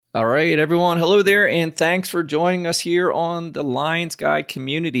All right, everyone. Hello there, and thanks for joining us here on the Lions Guide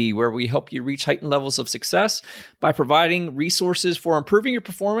community, where we help you reach heightened levels of success by providing resources for improving your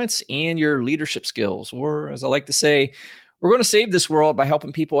performance and your leadership skills. Or, as I like to say, we're going to save this world by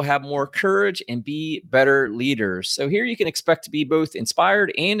helping people have more courage and be better leaders. So, here you can expect to be both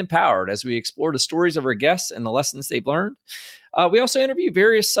inspired and empowered as we explore the stories of our guests and the lessons they've learned. We also interview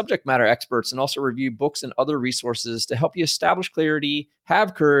various subject matter experts and also review books and other resources to help you establish clarity,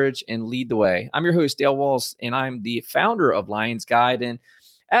 have courage, and lead the way. I'm your host, Dale Walls, and I'm the founder of Lions Guide. And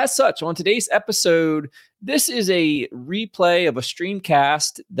as such, on today's episode, this is a replay of a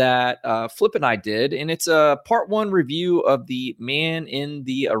streamcast that Flip and I did, and it's a part one review of the Man in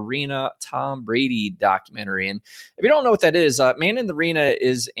the Arena Tom Brady documentary. And if you don't know what that is, Man in the Arena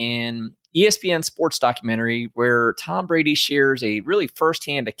is an ESPN sports documentary where Tom Brady shares a really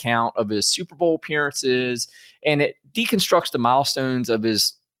firsthand account of his Super Bowl appearances, and it deconstructs the milestones of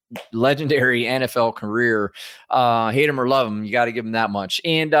his legendary NFL career. Hate him or love him, you got to give him that much.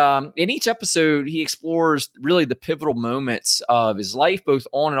 And in each episode, he explores really the pivotal moments of his life, both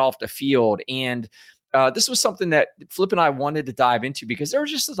on and off the field. And this was something that Flip and I wanted to dive into because there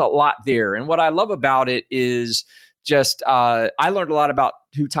was just a lot there. And what I love about it is just I learned a lot about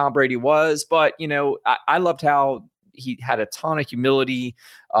who Tom Brady was, but I loved how he had a ton of humility.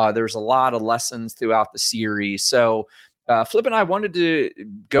 There's a lot of lessons throughout the series. So Flip and I wanted to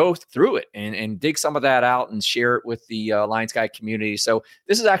go through it and dig some of that out and share it with the Lions Guide community. So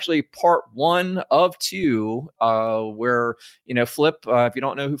this is actually part one of two, where Flip. If you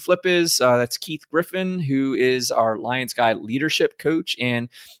don't know who Flip is, that's Keith Griffin, who is our Lions Guide leadership coach. And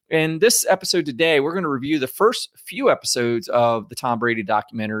in this episode today, we're going to review the first few episodes of the Tom Brady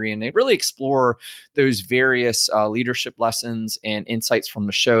documentary, and they really explore those various leadership lessons and insights from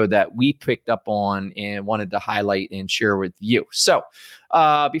the show that we picked up on and wanted to highlight and share with you. So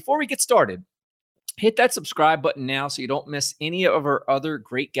before we get started, hit that subscribe button now so you don't miss any of our other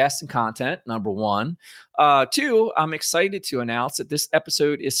great guests and content, number one. Two, I'm excited to announce that this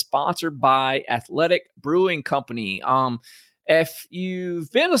episode is sponsored by Athletic Brewing Company. If you've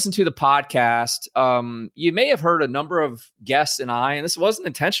been listening to the podcast, you may have heard a number of guests and this wasn't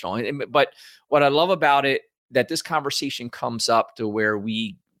intentional, but what I love about it, that this conversation comes up to where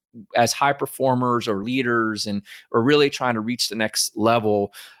we, as high performers or leaders, and are really trying to reach the next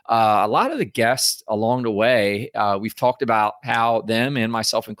level. A lot of the guests along the way, we've talked about how them, and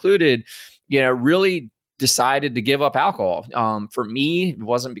myself included, really decided to give up alcohol. For me, it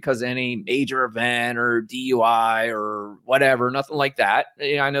wasn't because of any major event or DUI or whatever, nothing like that.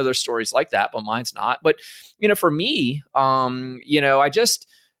 I know there's stories like that, but mine's not. But, for me,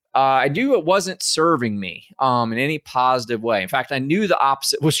 I knew it wasn't serving me in any positive way. In fact, I knew the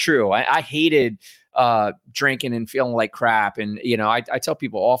opposite was true. I hated drinking and feeling like crap. And, I tell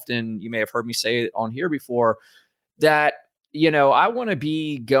people often, you may have heard me say it on here before, that, I want to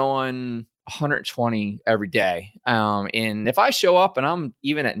be going 120 every day. And if I show up and I'm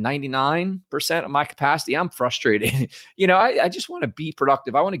even at 99% of my capacity, I'm frustrated. I just want to be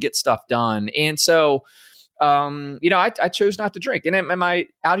productive. I want to get stuff done. And so, I chose not to drink. And am I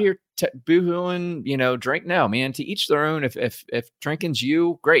out here boohooing, drink? No, man, to each their own. If drinking's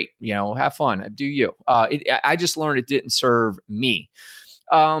you, great, have fun, do you. I just learned it didn't serve me.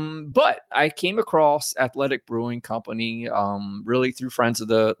 But I came across Athletic Brewing Company, really through friends of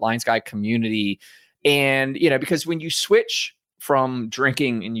the Lions Guide community. And, because when you switch from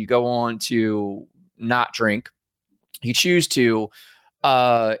drinking and you go on to not drink, you choose to,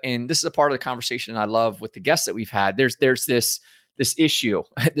 and this is a part of the conversation I love with the guests that we've had. There's this issue,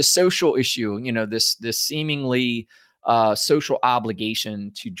 the social issue, this seemingly social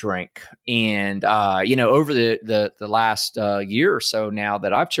obligation to drink. And, over the last year or so now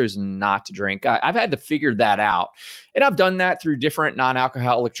that I've chosen not to drink, I've had to figure that out. And I've done that through different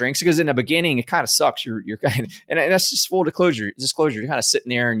non-alcoholic drinks, because in the beginning, it kind of sucks. You're kind of, and that's just full disclosure. You're kind of sitting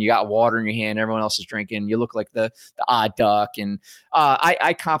there and you got water in your hand. Everyone else is drinking. You look like the odd duck. And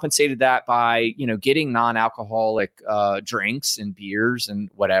I compensated that by, getting non-alcoholic drinks and beers and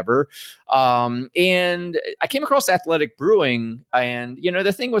whatever. And I came across Athletic Brewing, and,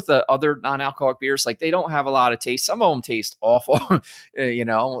 the thing with the other non-alcoholic beers, like, they don't have a lot of taste. Some of them taste awful. I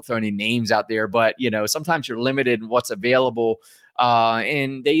won't throw any names out there, but, sometimes you're limited in what's available.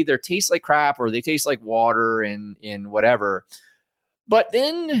 And they either taste like crap or they taste like water and whatever. But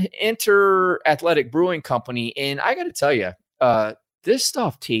then enter Athletic Brewing Company, and I got to tell you, this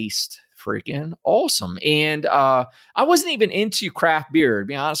stuff tastes freaking awesome. And I wasn't even into craft beer, to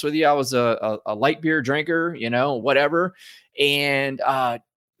be honest with you. I was a light beer drinker, whatever. And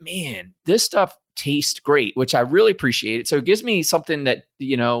man, this stuff taste great, which I really appreciate it. So it gives me something that,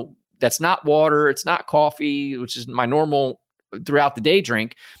 that's not water, it's not coffee, which is my normal throughout the day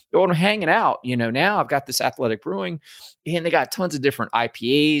drink. But when I'm hanging out, now I've got this Athletic Brewing, and they got tons of different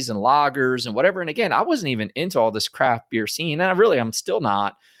IPAs and lagers and whatever. And again, I wasn't even into all this craft beer scene, and I'm still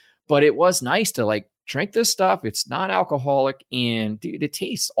not. But it was nice to like drink this stuff. It's non-alcoholic, and dude, it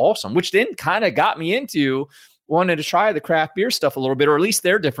tastes awesome, which then kind of got me into wanting to try the craft beer stuff a little bit, or at least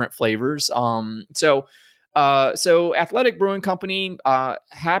their different flavors. So Athletic Brewing Company,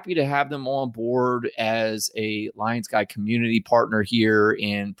 happy to have them on board as a Lions Guide community partner here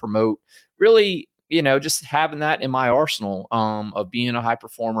and promote really, just having that in my arsenal, of being a high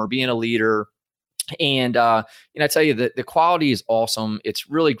performer, being a leader. And, I tell you that the quality is awesome. It's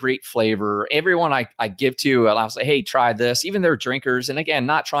really great flavor. Everyone I give to, I'll say, hey, try this, even their drinkers. And again,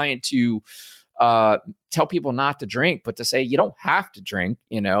 not trying to tell people not to drink, but to say you don't have to drink,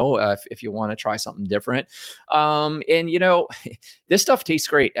 if you want to try something different. This stuff tastes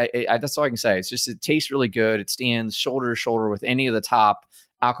great. That's all I can say. It tastes really good. It stands shoulder to shoulder with any of the top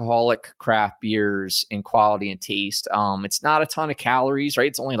alcoholic craft beers in quality and taste. It's not a ton of calories, right?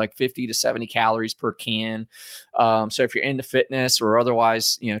 It's only like 50 to 70 calories per can. So if you're into fitness or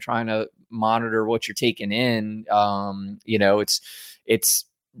otherwise, trying to monitor what you're taking in, it's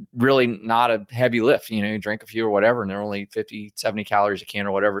really not a heavy lift. You drink a few or whatever, and they're only 50, 70 calories a can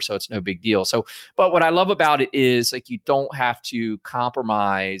or whatever. So it's no big deal. So, but what I love about it is like, you don't have to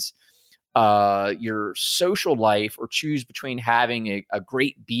compromise your social life or choose between having a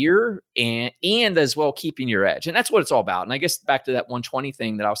great beer and as well keeping your edge. And that's what it's all about. And I guess back to that 120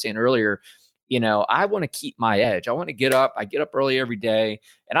 thing that I was saying earlier, I want to keep my edge. I want to get up. I get up early every day,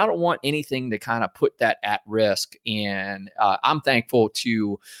 and I don't want anything to kind of put that at risk. And I'm thankful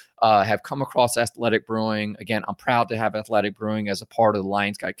to have come across Athletic Brewing. Again, I'm proud to have Athletic Brewing as a part of the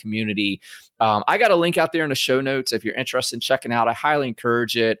Lions Guide community. I got a link out there in the show notes if you're interested in checking out. I highly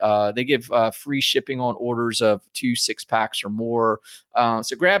encourage it. They give free shipping on orders of 2 6-packs or more.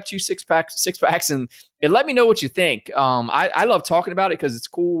 So grab 2 6-packs, and let me know what you think. I love talking about it because it's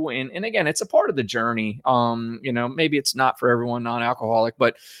cool. And again, it's a part of the journey. Maybe it's not for everyone non-alcoholic,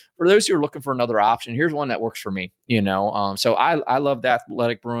 but for those who are looking for another option, here's one that works for me, So I love the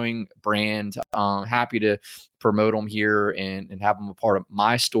Athletic Brewing brand. Happy to promote them here and have them a part of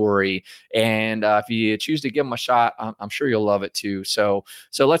my story. And if you choose to give them a shot, I'm sure you'll love it too. So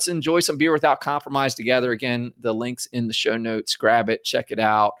let's enjoy some beer without compromise together. Again, the link's in the show notes. Grab it, check it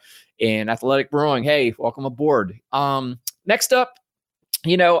out. And Athletic Brewing, hey, welcome aboard. Next up,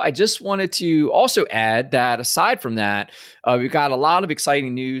 I just wanted to also add that aside from that, we've got a lot of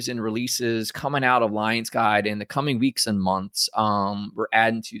exciting news and releases coming out of Lions Guide in the coming weeks and months. We're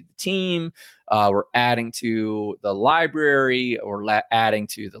adding to the team. We're adding to the library, or adding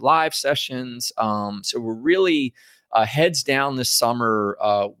to the live sessions. So we're really heads down this summer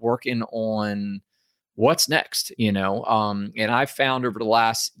working on what's next, and I've found over the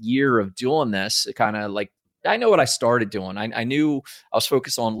last year of doing this, kind of like, I know what I started doing. I knew I was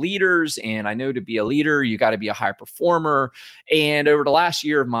focused on leaders, and I know to be a leader, you got to be a high performer. And over the last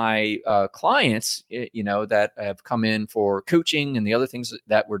year of my clients, that have come in for coaching and the other things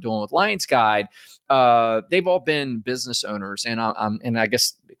that we're doing with Lions Guide, they've all been business owners. And I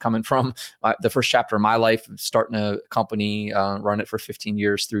guess coming from the first chapter of my life, starting a company, run it for 15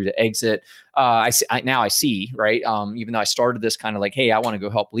 years through to exit. I see, right? Even though I started this kind of like, hey, I want to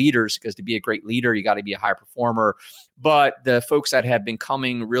go help leaders, because to be a great leader, you got to be a high performer. But the folks that have been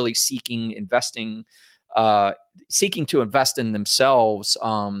coming, really seeking to invest in themselves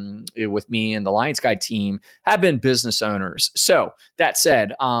with me and the Lions Guide team, have been business owners. So that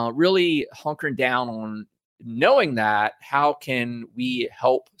said, really hunkering down on knowing that, how can we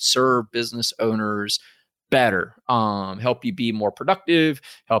help serve business owners better, help you be more productive,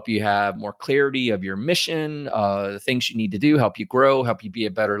 help you have more clarity of your mission, the things you need to do, help you grow, help you be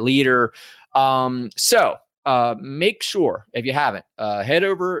a better leader. So make sure, if you haven't, head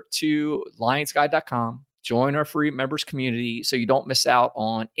over to lionsguide.com, join our free members community so you don't miss out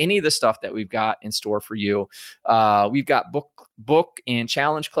on any of the stuff that we've got in store for you. We've got book and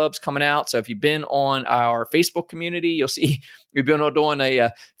challenge clubs coming out. So if you've been on our Facebook community, you'll see we've been doing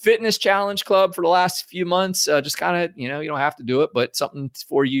a fitness challenge club for the last few months. Just kind of, you don't have to do it, but something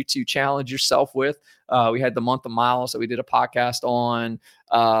for you to challenge yourself with. We had the month of miles that we did a podcast on.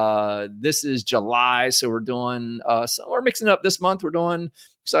 This is July. So we're doing, we're mixing up this month. We're doing,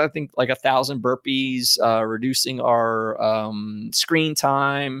 so I think like 1,000 burpees, reducing our screen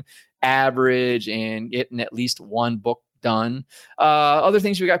time average, and getting at least one book done. Other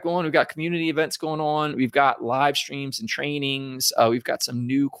things we got going, we've got community events going on. We've got live streams and trainings. We've got some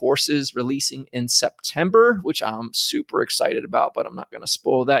new courses releasing in September, which I'm super excited about, but I'm not going to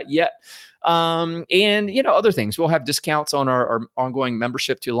spoil that yet. And, other things. We'll have discounts on our ongoing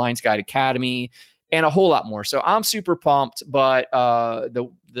membership to Lions Guide Academy and a whole lot more. So I'm super pumped, but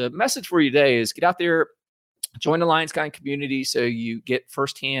the message for you today is get out there, join the Lions Guide community so you get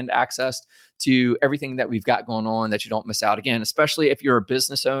firsthand access to everything that we've got going on that you don't miss out. Again, especially if you're a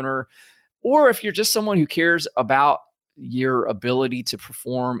business owner or if you're just someone who cares about your ability to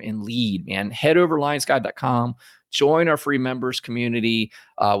perform and lead, man, head over to lionsguide.com, join our free members community.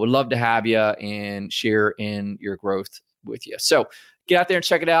 Would love to have you and share in your growth with you. So get out there and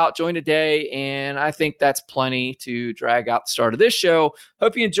check it out. Join today. And I think that's plenty to drag out the start of this show.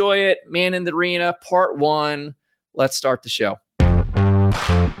 Hope you enjoy it. Man in the Arena, part 1. Let's start the show.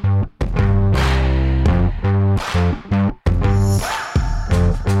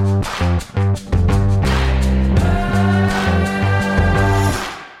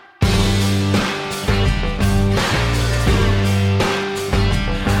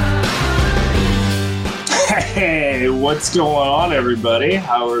 Hey, what's going on, everybody?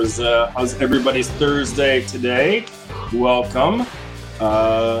 How's everybody's Thursday today? Welcome to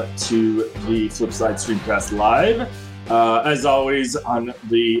the Flipside Streamcast Live. As always, on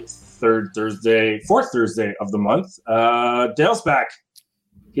the fourth Thursday of the month. Dale's back.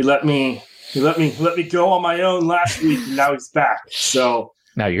 He let me go on my own last week, and now he's back. So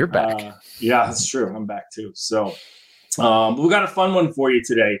now you're back. Yeah, that's true. I'm back too. So, but we got a fun one for you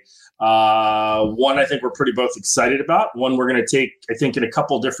today. One I think we're pretty both excited about. One we're going to take, I think, in a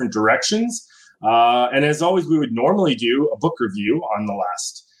couple different directions. And as always, we would normally do a book review on the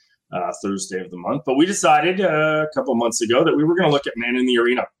last Thursday of the month. But we decided a couple months ago that we were going to look at Man in the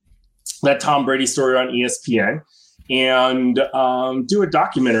Arena, that Tom Brady story on ESPN, and do a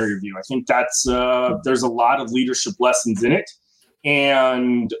documentary review. I think that's there's a lot of leadership lessons in it.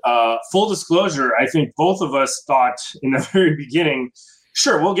 And full disclosure, I think both of us thought in the very beginning,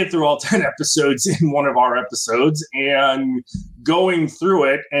 sure, we'll get through all 10 episodes in one of our episodes, and going through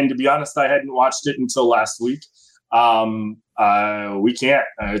it. And to be honest, I hadn't watched it until last week. We can't.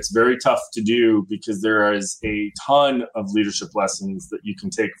 It's very tough to do because there is a ton of leadership lessons that you can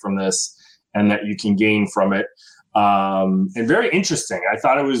take from this and that you can gain from it. And very interesting. I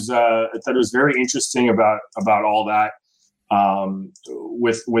thought it was very interesting about all that.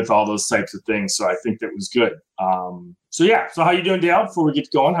 With all those types of things. So I think that was good. So how you doing, Dale? Before we get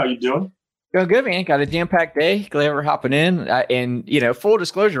going, how you doing? Doing good, man. Got a jam-packed day. Glad we're hopping in. And, full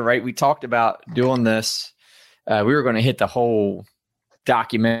disclosure, right? We talked about doing this. We were going to hit the whole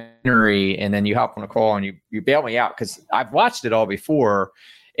documentary, and then you hop on a call and you bail me out because I've watched it all before,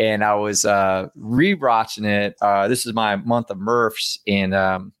 and I was re-watching it. This is my month of Murphs, and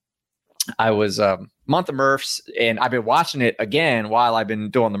I was month of Murphs, and I've been watching it again while I've been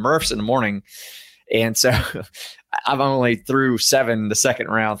doing the Murphs in the morning. And so I'm only through 7 the second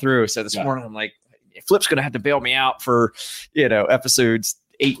round through. So this morning I'm like, Flip's going to have to bail me out for, episodes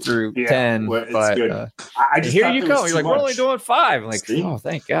 8 through 10. Well, it's but good. I just here you go. You're like, we're only doing 5. I'm like, See? oh,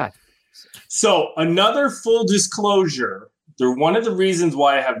 thank God. So another full disclosure, one of the reasons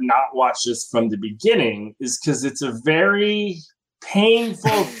why I have not watched this from the beginning is because it's a very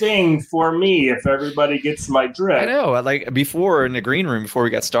painful thing for me if everybody gets my drift. I know. Like before in the green room, before we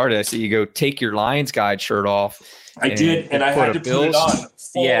got started, I see you go take your Lions Guide shirt off. I did, and I had to put it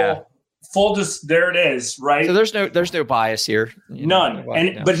on. Full just there it is, right? So there's no bias here. None.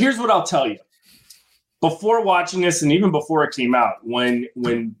 But here's what I'll tell you. Before watching this, and even before it came out,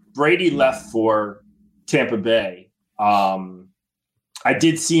 when Brady left for Tampa Bay, I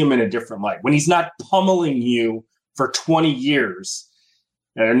did see him in a different light. When he's not pummeling you for 20 years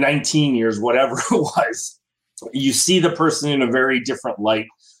or 19 years, whatever it was, you see the person in a very different light.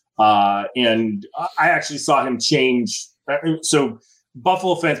 And I actually saw him change. So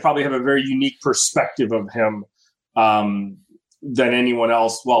Buffalo fans probably have a very unique perspective of him than anyone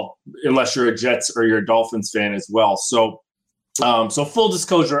else. Well, unless you're a Jets or you're a Dolphins fan as well. So full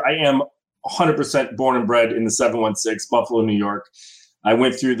disclosure, I am 100% born and bred in the 716, Buffalo, New York. I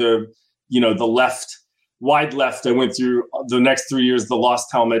went through the wide left. I went through the next 3 years, the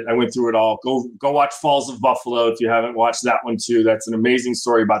Lost Helmet. I went through it all. Go watch Falls of Buffalo if you haven't watched that one too. That's an amazing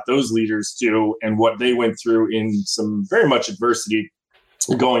story about those leaders too and what they went through in some very much adversity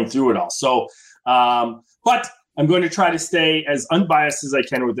going through it all. So, but I'm going to try to stay as unbiased as I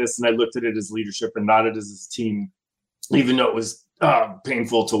can with this. And I looked at it as leadership and not it as a team, even though it was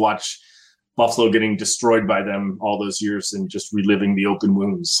painful to watch Buffalo getting destroyed by them all those years and just reliving the open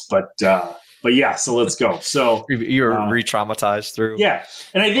wounds. But but yeah, so let's go. So you were re-traumatized through. Yeah.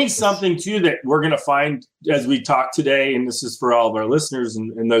 And I think something too that we're going to find as we talk today, and this is for all of our listeners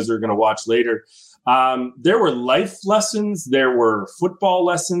and those that are going to watch later, there were life lessons, there were football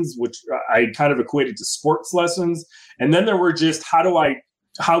lessons, which I kind of equated to sports lessons. And then there were just,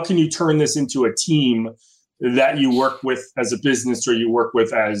 how can you turn this into a team that you work with as a business, or you work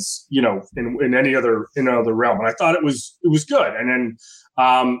with as, in any other realm. And I thought it was good. And then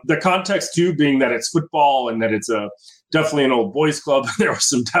the context too, being that it's football and that it's definitely an old boys club. There were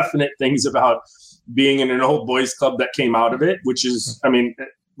some definite things about being in an old boys club that came out of it, which is,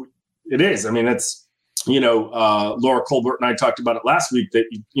 it is. It's, Laura Colbert and I talked about it last week that,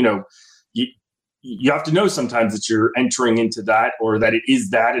 you have to know sometimes that you're entering into that, or that it is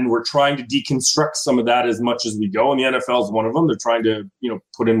that. And we're trying to deconstruct some of that as much as we go. And the NFL is one of them. They're trying to,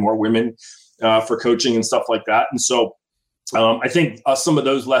 put in more women for coaching and stuff like that. And so I think some of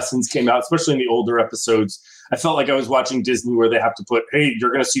those lessons came out, especially in the older episodes. I felt like I was watching Disney, where they have to put, hey,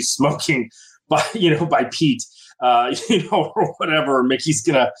 you're going to see smoking by Pete, or whatever. Mickey's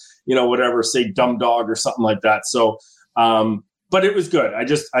going to, whatever, say dumb dog or something like that. So, but it was good.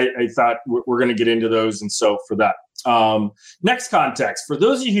 I thought we're going to get into those. And so for that, next context, for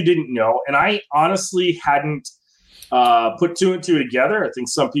those of you who didn't know, and I honestly hadn't put two and two together. I think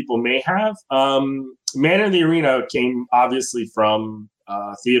some people may have. Man in the Arena came obviously from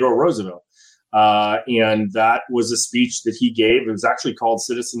Theodore Roosevelt. And that was a speech that he gave. It was actually called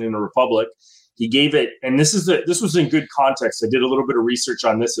Citizen in a Republic. He gave it, and this was in good context. I did a little bit of research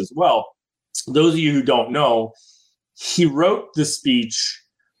on this as well. Those of you who don't know, he wrote the speech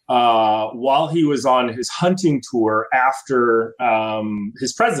while he was on his hunting tour after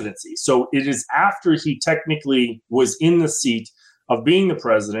his presidency. So it is after he technically was in the seat of being the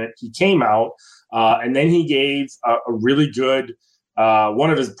president. He came out and then he gave a really good,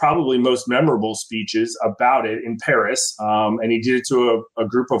 one of his probably most memorable speeches about it in Paris. And he did it to a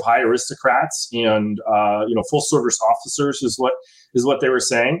group of high aristocrats and, full service officers is what they were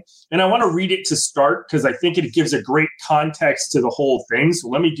saying. And I want to read it to start because I think it gives a great context to the whole thing. So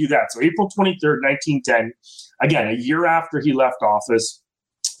let me do that. So April 23rd, 1910, again, a year after he left office,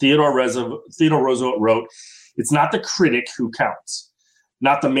 Theodore Roosevelt wrote, "It's not the critic who counts,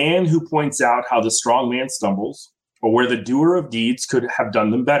 not the man who points out how the strong man stumbles, or where the doer of deeds could have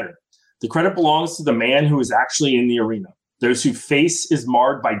done them better. The credit belongs to the man who is actually in the arena, those whose face is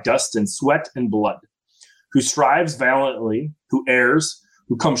marred by dust and sweat and blood, who strives valiantly, who errs,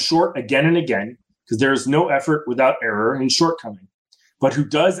 who comes short again and again, because there is no effort without error and shortcoming, but who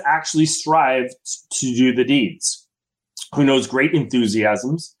does actually strive to do the deeds, who knows great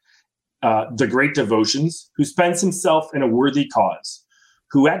enthusiasms, the great devotions, who spends himself in a worthy cause,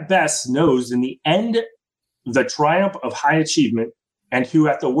 who at best knows in the end the triumph of high achievement, and who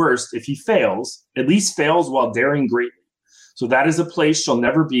at the worst, if he fails, at least fails while daring greatly. So that is a place shall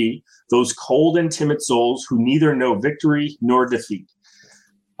never be, those cold and timid souls who neither know victory nor defeat."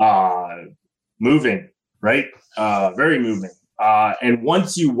 Moving, right? Very moving. And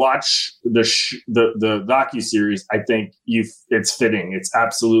once you watch the docuseries, I think it's fitting. It's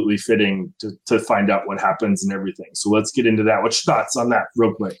absolutely fitting to find out what happens and everything. So let's get into that. What's your thoughts on that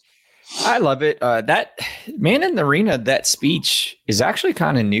real quick? I love it. That Man in the Arena, that speech is actually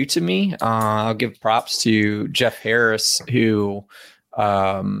kind of new to me. I'll give props to Jeff Harris, who, we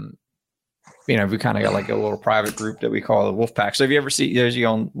kind of got like a little private group that we call the Wolf Pack. So if you ever see those you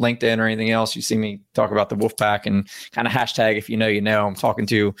on LinkedIn or anything else, you see me talk about the Wolf Pack and kind of hashtag, if you know, I'm talking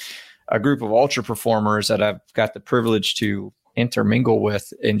to a group of ultra performers that I've got the privilege to intermingle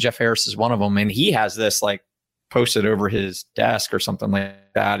with. And Jeff Harris is one of them. And he has this like posted over his desk or something like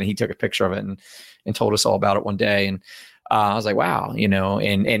that. And he took a picture of it and told us all about it one day. And I was like, wow,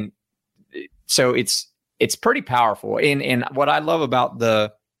 and so it's pretty powerful. And what I love about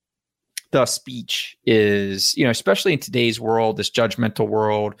the speech is, especially in today's world, this judgmental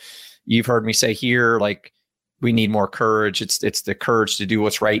world, you've heard me say here, like, we need more courage. It's the courage to do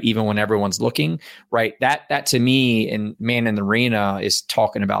what's right, even when everyone's looking, right? That to me, and Man in the Arena is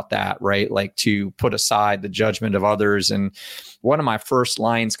talking about that, right? Like, to put aside the judgment of others. And one of my first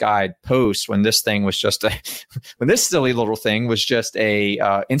Lions Guide posts, when this thing was just when this silly little thing was just a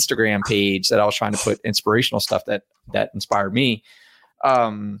Instagram page that I was trying to put inspirational stuff that inspired me,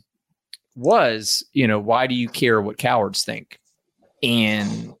 was, why do you care what cowards think?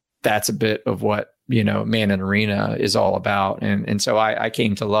 And that's a bit of what, Man in Arena is all about. And so I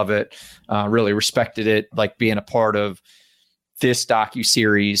came to love it, really respected it, like being a part of this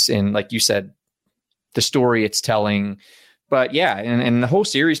docuseries. And like you said, the story it's telling, but yeah. And the whole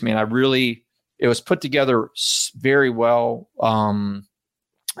series, man, it was put together very well.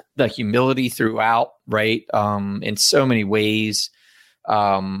 the humility throughout, right? In so many ways.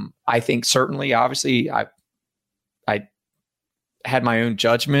 I think certainly, obviously, I had my own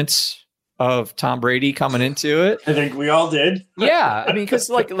judgments of Tom Brady coming into it. I think we all did. Yeah. I mean, cause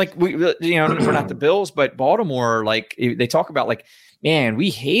like we, we're not the Bills, but Baltimore, like they talk about like, man,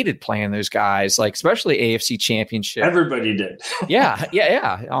 we hated playing those guys, like especially AFC Championship. Everybody did. Yeah.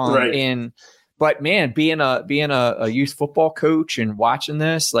 Right. But man, being a youth football coach and watching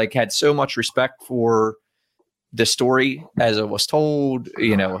this, like had so much respect for the story as it was told,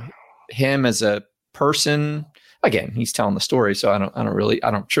 him as a person. Again, he's telling the story, so I don't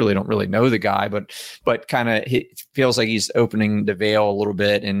really know the guy, but kind of it feels like he's opening the veil a little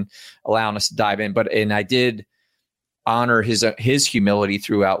bit and allowing us to dive in. And I did honor his humility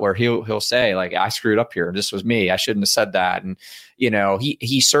throughout, where he'll say like, I screwed up here. This was me. I shouldn't have said that. And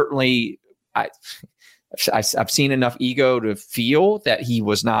he certainly, I've seen enough ego to feel that he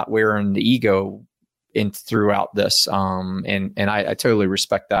was not wearing the ego throughout this. And I totally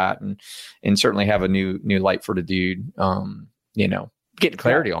respect that and certainly have a new light for the dude, getting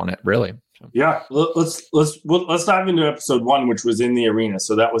clarity on it really. So. Yeah. Let's dive into episode 1, which was in the arena.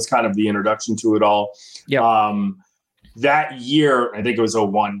 So that was kind of the introduction to it all. Yeah. That year, I think it was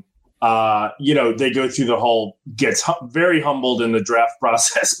 01, they go through the whole gets very humbled in the draft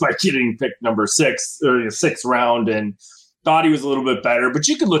process by getting picked number 6 or the 6th round and thought he was a little bit better, but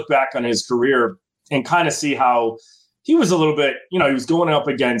you could look back on his career and kind of see how he was a little bit, he was going up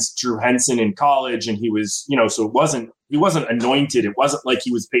against Drew Henson in college, and he was, so he wasn't anointed. It wasn't like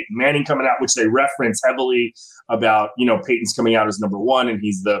he was Peyton Manning coming out, which they reference heavily about, Peyton's coming out as number 1, and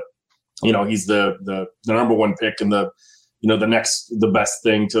he's the number 1 pick and the best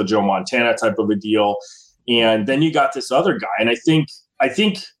thing to Joe Montana type of a deal. And then you got this other guy, and I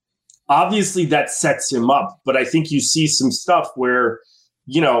think obviously that sets him up, but I think you see some stuff where,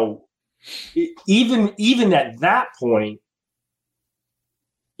 even at that point,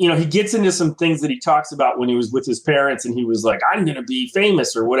 he gets into some things that he talks about when he was with his parents and he was like, I'm going to be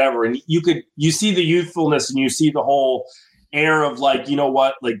famous or whatever. And you see the youthfulness and you see the whole air of like,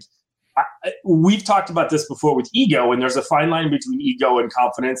 we've talked about this before with ego, and there's a fine line between ego and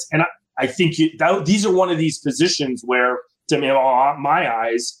confidence. And I think these are one of these positions where, to me, my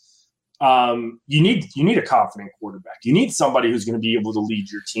eyes, you need a confident quarterback. You need somebody who's going to be able to lead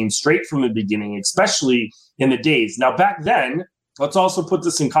your team straight from the beginning, especially in the days. Now, back then, let's also put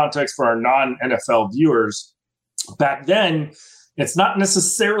this in context for our non-NFL viewers. Back then, it's not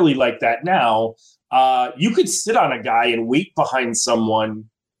necessarily like that now. You could sit on a guy and wait behind someone,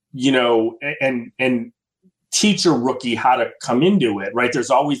 and teach a rookie how to come into it, right? There's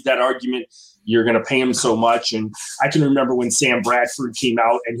always that argument, you're going to pay him so much. And I can remember when Sam Bradford came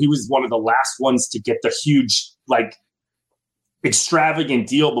out, and he was one of the last ones to get the huge, extravagant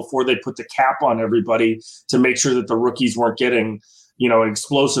deal before they put the cap on everybody to make sure that the rookies weren't getting,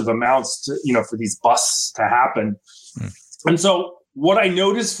 explosive amounts to, for these busts to happen. And so what I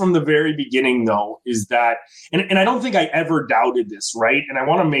noticed from the very beginning, though, is that, and I don't think I ever doubted this, right? And I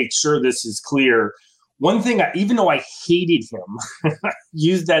want to make sure this is clear. One thing, even though I hated him, I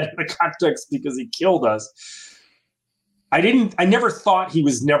used that in the context because he killed us. I never thought he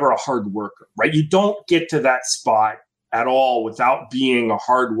was never a hard worker, right? You don't get to that spot at all without being a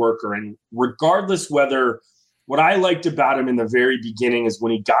hard worker. And regardless what I liked about him in the very beginning is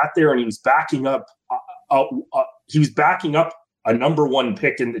when he got there and he was backing up, a number 1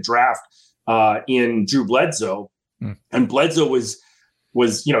 pick in the draft in Drew Bledsoe. And Bledsoe was,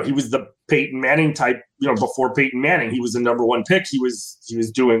 he was the Peyton Manning type, before Peyton Manning, he was the number 1 pick. He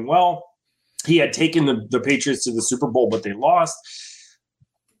was doing well. He had taken the Patriots to the Super Bowl, but they lost.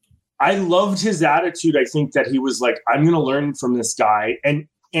 I loved his attitude. I think that he was like, I'm going to learn from this guy. And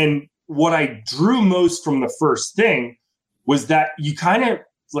what I drew most from the first thing was that you kind of,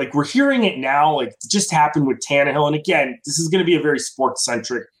 we're hearing it now, it just happened with Tannehill. And again, this is going to be a very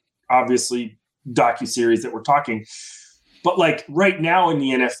sports-centric, obviously, docuseries that we're talking. But right now in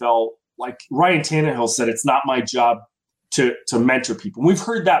the NFL, Ryan Tannehill said, it's not my job to mentor people. We've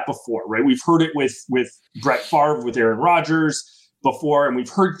heard that before, right? We've heard it with Brett Favre, with Aaron Rodgers before. And we've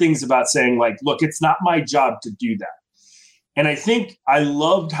heard things about saying look, it's not my job to do that. And I think I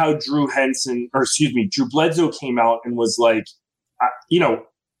loved how Drew Bledsoe came out and was like,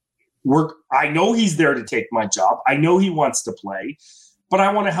 I know he's there to take my job. I know he wants to play, but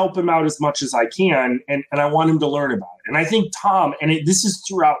I want to help him out as much as I can. And I want him to learn about it. And I think Tom, this is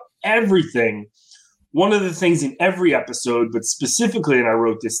throughout everything. One of the things in every episode, but specifically, and I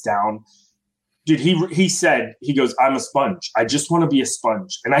wrote this down, dude, he said, he goes, I'm a sponge. I just want to be a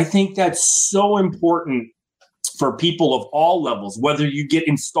sponge. And I think that's so important for people of all levels, whether you get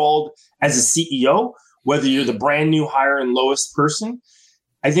installed as a CEO, whether you're the brand new hire and lowest person.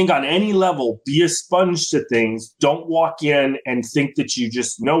 I think on any level, be a sponge to things. Don't walk in and think that you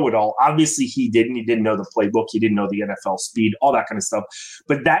just know it all. Obviously, he didn't. He didn't know the playbook. He didn't know the NFL speed, all that kind of stuff.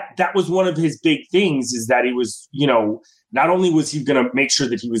 But that was one of his big things, is that he was, not only was he going to make sure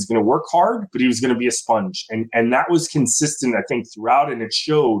that he was going to work hard, but he was going to be a sponge. And that was consistent, I think, throughout, and it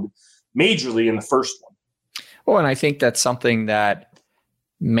showed majorly in the first one. Well, and I think that's something that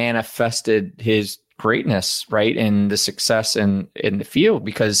manifested his greatness, right? And the success in the field,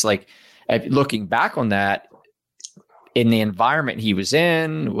 because like looking back on that, in the environment he was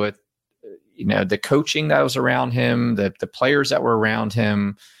in, with the coaching that was around him, the players that were around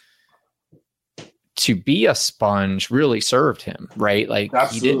him, to be a sponge really served him, right? Like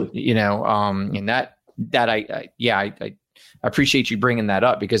Absolutely. He did, and I appreciate you bringing that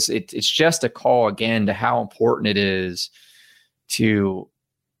up, because it's just a call again to how important it is to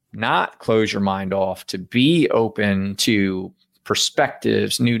not close your mind off, to be open to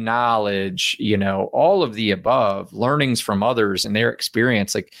perspectives, new knowledge, all of the above, learnings from others and their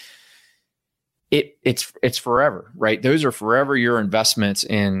experience. Like it's forever, right? Those are forever your investments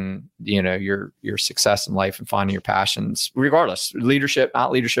in, your success in life and finding your passions, regardless, leadership,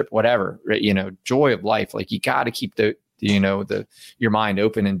 not leadership, whatever, right? Joy of life. Like you got to keep your mind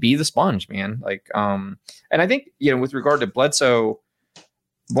open and be the sponge, man. Like, and I think, with regard to Bledsoe,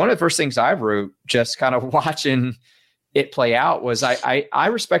 one of the first things I wrote, just kind of watching it play out, was I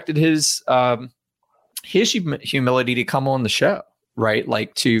respected his humility to come on the show, right?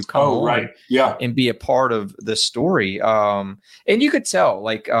 Like to come on, right, yeah, and be a part of the story. And you could tell,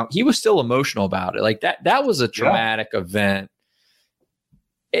 like he was still emotional about it. Like that was a traumatic event,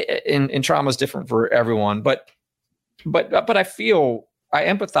 and trauma is different for everyone. But I feel I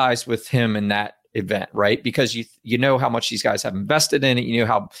empathize with him in that event, right? Because you know how much these guys have invested in it. You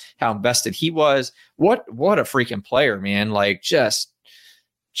know how invested he was. What a freaking player, man. Like just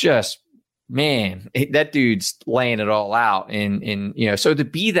man, that dude's laying it all out. And so to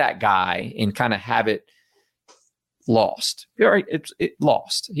be that guy and kind of have it lost, right? It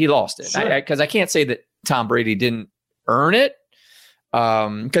lost. He lost it. Sure. Because I can't say that Tom Brady didn't earn it.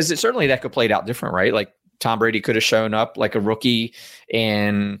 Because certainly that could played out different, right? Like Tom Brady could have shown up like a rookie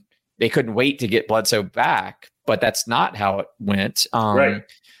and they couldn't wait to get Bledsoe back, but that's not how it went. Right.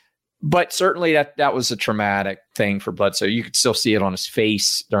 But certainly that was a traumatic thing for Bledsoe. You could still see it on his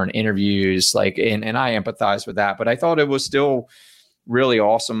face during interviews, like, and I empathize with that. But I thought it was still really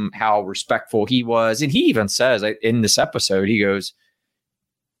awesome how respectful he was. And he even says in this episode, he goes,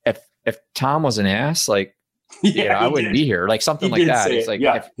 if Tom was an ass, like, I wouldn't be here, like something like that. It's like,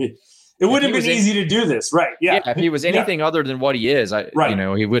 it would have been easy to do this. Right. Yeah. If he was anything other than what he is,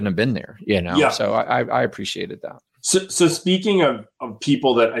 he wouldn't have been there, Yeah. So I appreciated that. So speaking of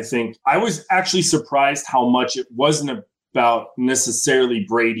people that I think, I was actually surprised how much it wasn't about necessarily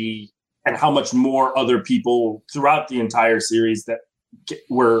Brady and how much more other people throughout the entire series that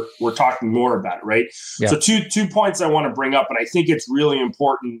we're talking more about it. Right. Yeah. So two points I want to bring up, and I think it's really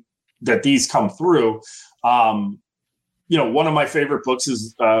important that these come through. One of my favorite books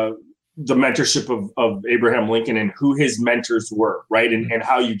is, the mentorship of Abraham Lincoln and who his mentors were, right? And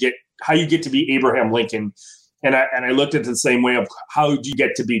how you get to be Abraham Lincoln. And I looked at it the same way of how do you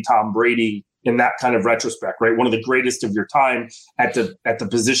get to be Tom Brady in that kind of retrospect, right? One of the greatest of your time at the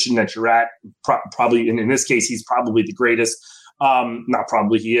position that you're at, probably, and in this case, he's probably the greatest. Not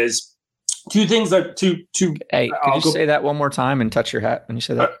probably, he is. Two things that Hey, could you say that one more time and touch your hat when you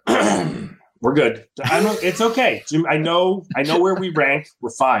say that? We're good. It's okay, Jim. I know where we rank. We're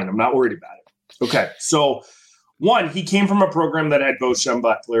fine. I'm not worried about it. Okay. So, one, he came from a program that had Bo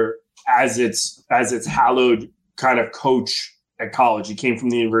Schembechler as its hallowed kind of coach at college. He came from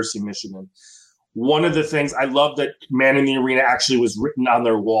the University of Michigan. One of the things I love that Man in the Arena actually was written on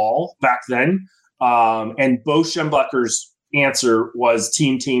their wall back then. And Bo Schembechler's answer was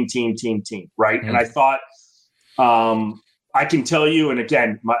team, right? Mm-hmm. And I thought, I can tell you, and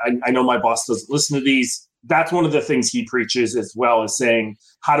again, I know my boss doesn't listen to these. That's one of the things he preaches, as well as saying,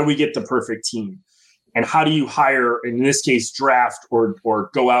 how do we get the perfect team? And how do you hire, in this case, draft or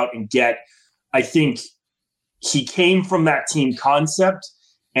go out and get? I think he came from that team concept.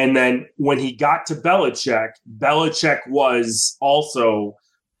 And then when he got to Belichick was also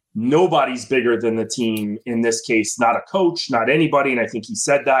nobody's bigger than the team. In this case, not a coach, not anybody. And I think he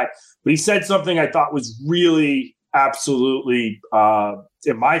said that. But he said something I thought was really absolutely,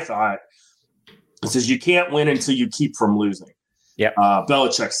 in my thought, it says you can't win until you keep from losing. Yeah,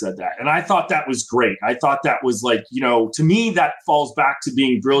 Belichick said that, and I thought that was great. I thought that was like, to me, that falls back to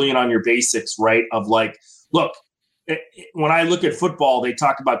being brilliant on your basics, right? Of like, look, when I look at football, they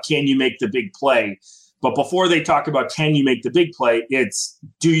talk about, can you make the big play? But before they talk about, can you make the big play? It's,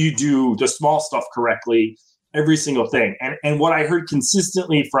 do you do the small stuff correctly? Every single thing. And what I heard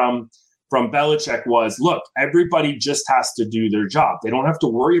consistently from Belichick was, look, everybody just has to do their job. They don't have to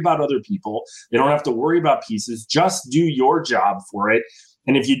worry about other people. They don't have to worry about pieces. Just do your job for it.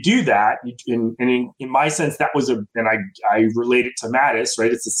 And if you do that, in my sense, that was and I relate it to Mattis,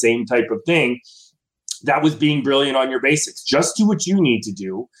 right? It's the same type of thing. That was being brilliant on your basics. Just do what you need to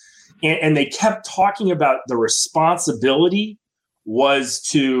do. And they kept talking about the responsibility was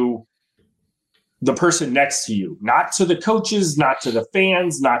to the person next to you, not to the coaches, not to the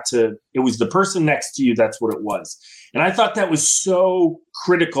fans, it was the person next to you. That's what it was. And I thought that was so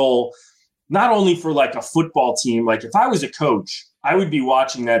critical, not only for like a football team. Like if I was a coach, I would be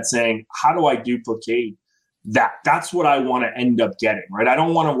watching that saying, how do I duplicate that? That's what I want to end up getting, right? I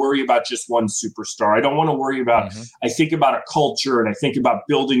don't want to worry about just one superstar. I don't want to worry about, I think about a culture and I think about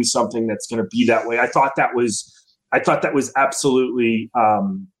building something that's going to be that way. I thought that was absolutely,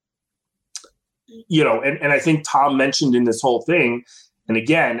 and I think Tom mentioned in this whole thing, and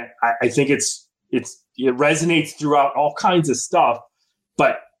again, I think it resonates throughout all kinds of stuff,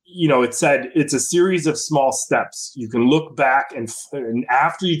 but it said it's a series of small steps. You can look back and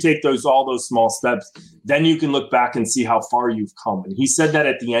after you take all those small steps, then you can look back and see how far you've come. And he said that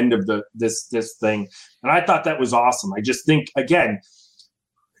at the end of this thing. And I thought that was awesome. I just think, again,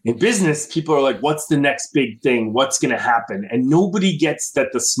 in business, people are like, what's the next big thing? What's going to happen? And nobody gets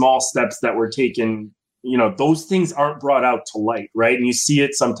that the small steps that were taken, those things aren't brought out to light, right? And you see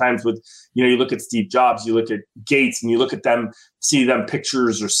it sometimes with, you look at Steve Jobs, you look at Gates, and you look at them, see them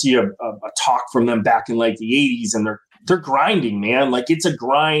pictures or see a talk from them back in like the 80s, and they're grinding, man. Like it's a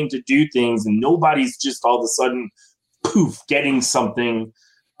grind to do things, and nobody's just all of a sudden, poof, getting something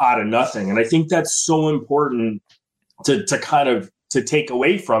out of nothing. And I think that's so important to kind of to take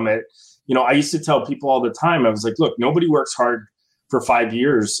away from it. I used to tell people all the time, I was like, look, nobody works hard for 5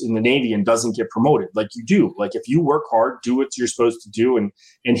 years in the Navy and doesn't get promoted. Like you do. Like if you work hard, do what you're supposed to do and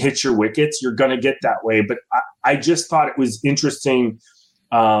hit your wickets, you're going to get that way. But I just thought it was interesting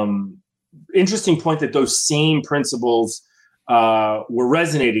point that those same principles were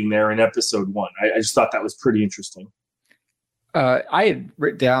resonating there in episode 1. I just thought that was pretty interesting. I had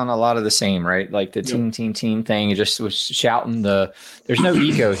written down a lot of the same, right? Like the team thing. You just was shouting there's no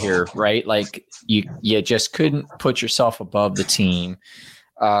ego here, right? Like you just couldn't put yourself above the team.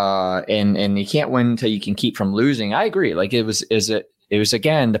 And you can't win until you can keep from losing. I agree. Like it was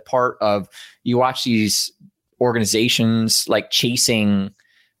again, the part of you watch these organizations like chasing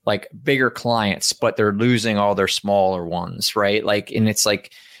like bigger clients, but they're losing all their smaller ones, right? Like, and it's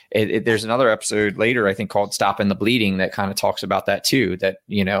like, there's another episode later, I think, called Stopping the Bleeding that kind of talks about that too, that,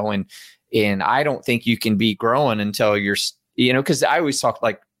 and I don't think you can be growing until you're, because I always talk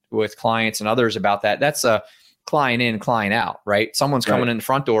like with clients and others about that. That's a client in, client out, right? Someone's coming in the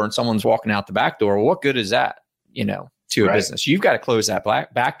front door and someone's walking out the back door. Well, what good is that, to a business? You've got to close that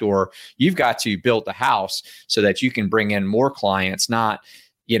back door. You've got to build the house so that you can bring in more clients, not,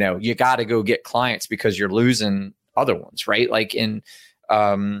 you got to go get clients because you're losing other ones, right? Like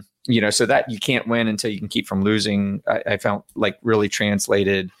so that you can't win until you can keep from losing. I found like really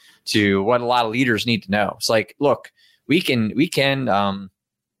translated to what a lot of leaders need to know. It's like, look, we can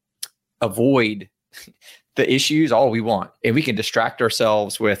avoid the issues all we want, and we can distract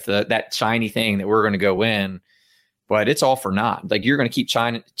ourselves with that shiny thing that we're going to go win, but it's all for naught. Like you're going to keep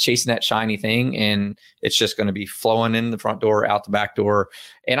chasing that shiny thing, and it's just going to be flowing in the front door, out the back door.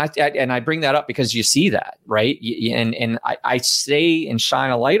 And I bring that up because you see that, right? And I say and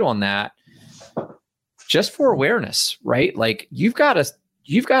shine a light on that just for awareness, right? Like you've got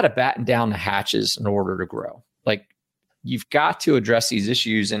to batten down the hatches in order to grow. Like you've got to address these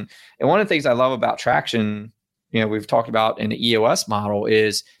issues. And one of the things I love about Traction, we've talked about in the EOS model,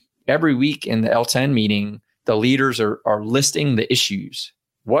 is every week in the L10 meeting, the leaders are listing the issues.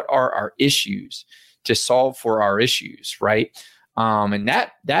 What are our issues to solve for our issues, right? And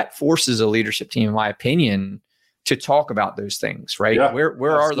that forces a leadership team, in my opinion, to talk about those things, right? Yeah,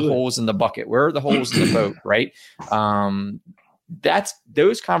 where are the holes in the bucket? Where are the holes in the boat, right?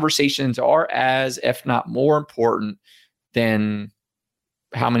 Those conversations are as, if not more important than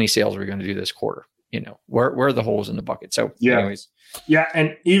how many sales are we going to do this quarter? Where are the holes in the bucket? So anyways. Yeah.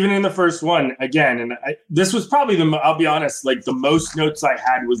 And even in the first one, again, and this was probably I'll be honest, like the most notes I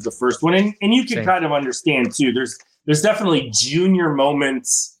had was the first one. And you can kind of understand too, there's definitely junior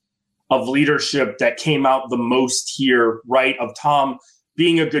moments of leadership that came out the most here, right? Of Tom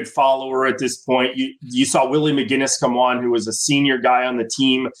being a good follower at this point. You saw Willie McGinnis come on, who was a senior guy on the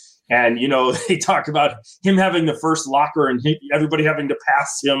team. And, they talk about him having the first locker and everybody having to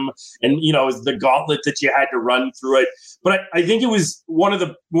pass him, and, the gauntlet that you had to run through it. But I think it was one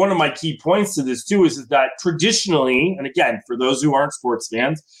of my key points to this too, is that traditionally, and again, for those who aren't sports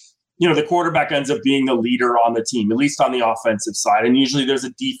fans, the quarterback ends up being the leader on the team, at least on the offensive side. And usually there's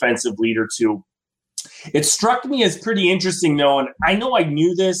a defensive leader too. It struck me as pretty interesting though. And I know I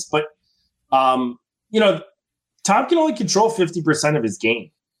knew this, but, Tom can only control 50% of his game,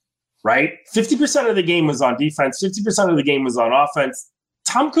 right? 50% of the game was on defense. 50% of the game was on offense.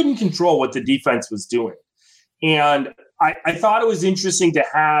 Tom couldn't control what the defense was doing. And I thought it was interesting to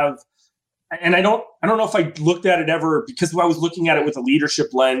have, and I don't know if I looked at it ever, because I was looking at it with a leadership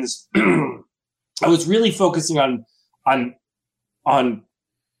lens. I was really focusing on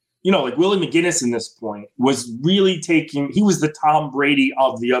like Willie McGinnis in this point was really he was the Tom Brady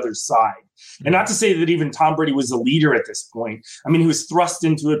of the other side. And not to say that even Tom Brady was a leader at this point. I mean, he was thrust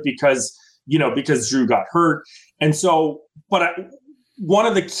into it because Drew got hurt. And so, one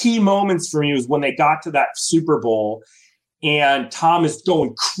of the key moments for me was when they got to that Super Bowl and Tom is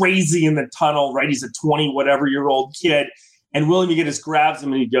going crazy in the tunnel, right? He's a 20-whatever-year-old kid. And Willie McGinnis grabs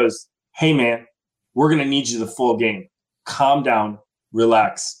him and he goes, "Hey, man, we're going to need you the full game. Calm down,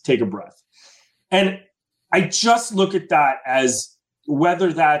 relax, take a breath." And I just look at that as,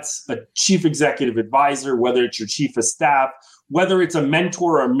 whether that's a chief executive advisor, whether it's your chief of staff, whether it's a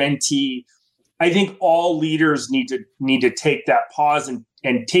mentor or mentee, I think all leaders need to take that pause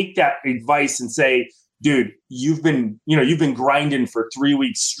and take that advice and say, "Dude, you've been grinding for 3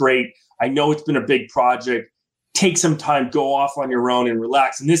 weeks straight. I know it's been a big project. Take some time, go off on your own and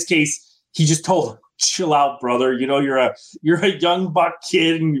relax." In this case, he just told him, "Chill out, brother. You're a young buck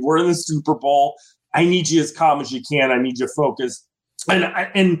kid and we're in the Super Bowl. I need you as calm as you can. I need you focused."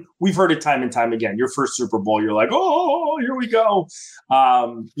 And we've heard it time and time again. Your first Super Bowl, you're like, "Oh, here we go."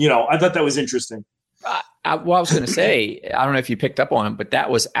 I thought that was interesting. I was going to say, I don't know if you picked up on it, but that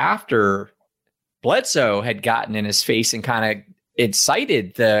was after Bledsoe had gotten in his face and kind of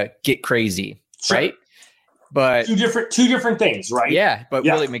incited the get crazy, sure. Right? But two different things, right? Yeah. But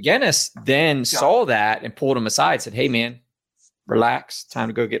Willie McGinnis then saw that and pulled him aside, said, "Hey, man, relax. Time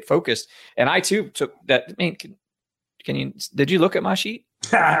to go get focused." And I too took that. I mean, did you look at my sheet?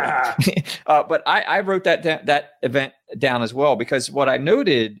 But I wrote that event down as well, because what I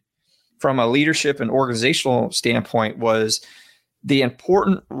noted from a leadership and organizational standpoint was the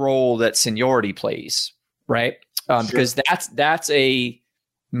important role that seniority plays, right? Sure. Because that's a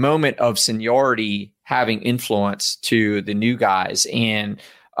moment of seniority having influence to the new guys. And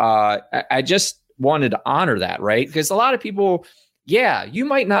I just wanted to honor that, right? Because a lot of people, you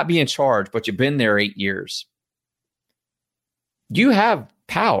might not be in charge, but you've been there 8 years. You have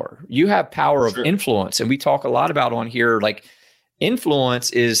power. You have power of influence. And we talk a lot about on here, like, influence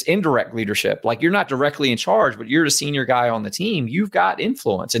is indirect leadership. Like, you're not directly in charge, but you're the senior guy on the team. You've got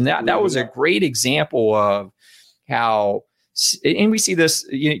influence. And that was a great example of how, and we see this,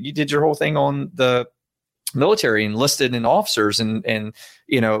 you did your whole thing on the military enlisted and officers and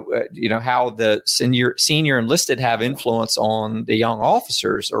how the senior enlisted have influence on the young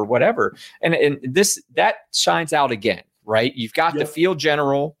officers or whatever. And that shines out again. Right. You've got the field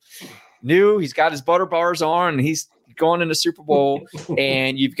general new, he's got his butter bars on and he's going in the Super Bowl.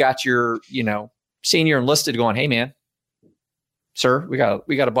 And you've got your, senior enlisted going, "Hey, man, sir, we got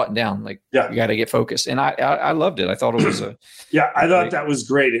to button down. Like, we got to get focused." And I loved it. I thought it was I thought that was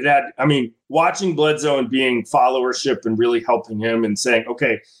great. It had, watching Bledsoe and being followership and really helping him and saying,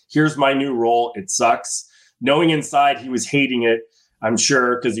 "Okay, here's my new role. It sucks." Knowing inside he was hating it, I'm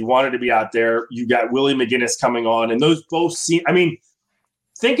sure, because he wanted to be out there. You got Willie McGinnis coming on, and those both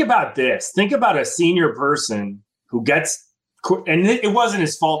think about this. Think about a senior person who gets, and it wasn't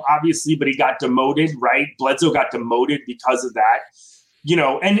his fault, obviously, but he got demoted, right? Bledsoe got demoted because of that,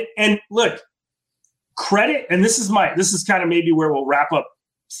 and look, credit, and this is kind of maybe where we'll wrap up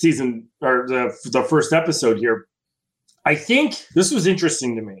season or the first episode here. I think this was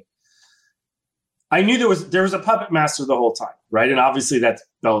interesting to me. I knew there was a puppet master the whole time, right? And obviously that's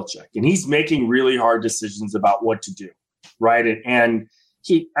Belichick, and he's making really hard decisions about what to do, right? And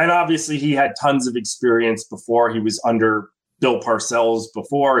obviously he had tons of experience before. He was under Bill Parcells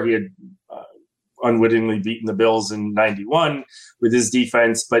before. He had unwittingly beaten the Bills in '91 with his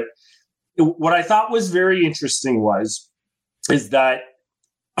defense. But what I thought was very interesting is that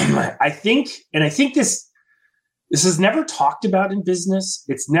I think this is never talked about in business.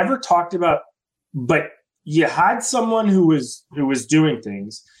 It's never talked about. But you had someone who was doing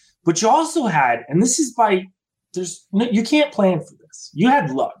things, but you also had, and this is you can't plan for this. You had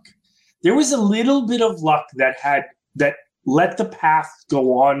luck. There was a little bit of luck that let the path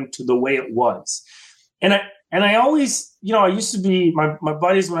go on to the way it was. And I always, I used to be my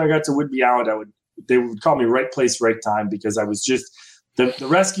buddies when I got to Whidbey Island, they would call me right place, right time, because I was just the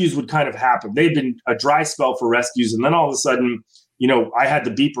rescues would kind of happen. They'd been a dry spell for rescues, and then all of a sudden, I had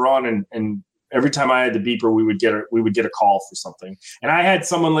the beeper on, and every time I had the beeper, we would get a call for something. And I had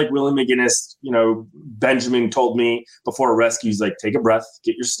someone like Willie McGinnis, Benjamin told me before a rescue, he's like, take a breath,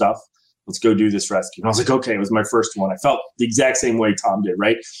 get your stuff, let's go do this rescue. And I was like, okay, it was my first one. I felt the exact same way Tom did,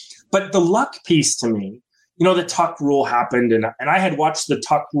 right? But the luck piece to me, the Tuck Rule happened, and I had watched the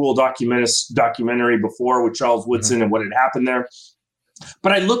Tuck Rule documentary before with Charles Woodson and what had happened there.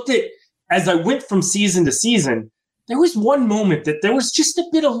 But I looked at, as I went from season to season, there was one moment that there was just a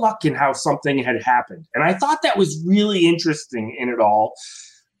bit of luck in how something had happened. And I thought that was really interesting in it all.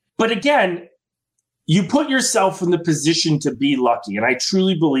 But again, you put yourself in the position to be lucky. And I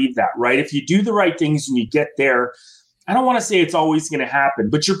truly believe that, right? If you do the right things and you get there, I don't want to say it's always going to happen,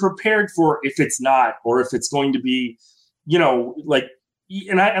 but you're prepared for if it's not, or if it's going to be,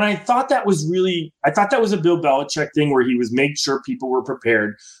 and I thought that was a Bill Belichick thing where he was make sure people were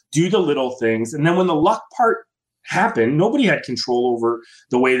prepared, do the little things. And then when the luck part happened, nobody had control over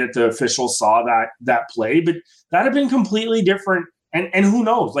the way that the officials saw that play, but that had been completely different. And who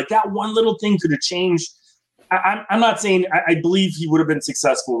knows, like that one little thing could have changed. I'm not saying I believe he would have been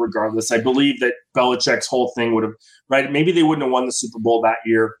successful regardless. I believe that Belichick's whole thing would have, right? Maybe they wouldn't have won the Super Bowl that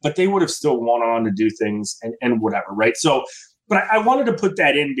year, but they would have still went on to do things and whatever, right? So, but I wanted to put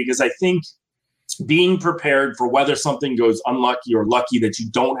that in because I think being prepared for whether something goes unlucky or lucky that you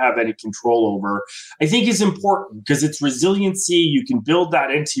don't have any control over, I think is important because it's resiliency. You can build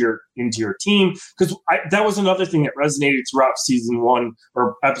that into your team. Because that was another thing that resonated throughout season 1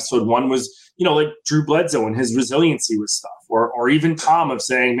 or episode 1 was, like Drew Bledsoe and his resiliency with stuff, or even Tom of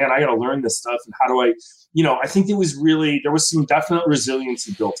saying, man, I got to learn this stuff. And how do I think there was some definite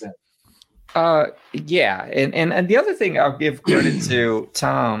resiliency built in. Yeah. And the other thing I'll give credit to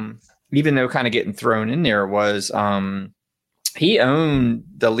Tom, even though kind of getting thrown in there, was he owned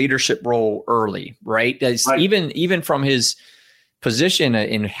the leadership role early, right? Right. Even from his position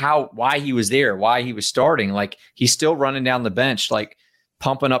in why he was there, why he was starting, like he's still running down the bench, like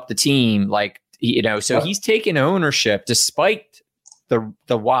pumping up the team, like, so he's taking ownership despite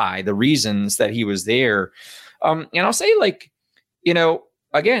the reasons that he was there. And I'll say, like,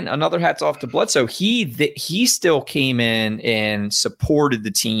 again, another hats off to Bledsoe. He still came in and supported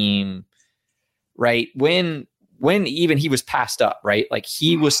the team, right? When even he was passed up, right? Like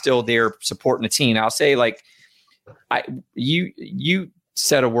he was still there supporting the team. I'll say, like, you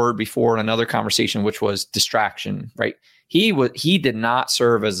said a word before in another conversation, which was distraction, right? He did not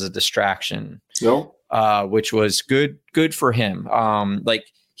serve as a distraction, no. Which was good for him. Like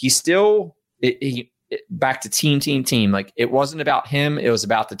he still back to team. Like it wasn't about him; it was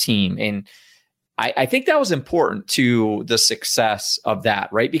about the team, and I think that was important to the success of that,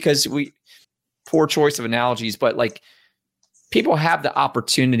 right? Because poor choice of analogies, but like people have the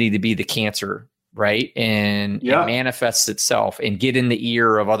opportunity to be the cancer, right? And it manifests itself and get in the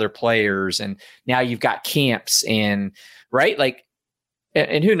ear of other players, and now you've got camps and right, like.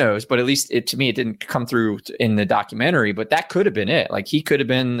 And who knows, but at least to me, it didn't come through in the documentary, but that could have been it. Like he could have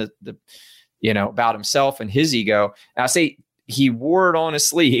been the about himself and his ego. And I say he wore it on his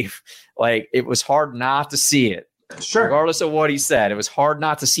sleeve. Like it was hard not to see it. Sure. Regardless of what he said, it was hard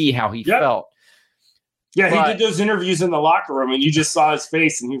not to see how he felt. Yeah, he did those interviews in the locker room and you just saw his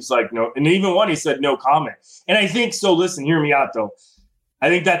face and he was like, no. And even one, he said no comment. And I think, so listen, hear me out though. I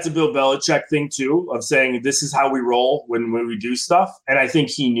think that's a Bill Belichick thing too, of saying this is how we roll when we do stuff. And I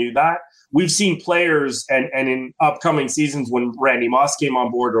think he knew that. We've seen players and in upcoming seasons when Randy Moss came on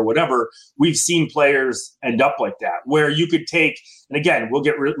board or whatever, we've seen players end up like that, where you could take, and again, we'll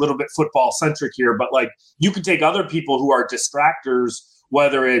get a little bit football centric here, but like you could take other people who are distractors,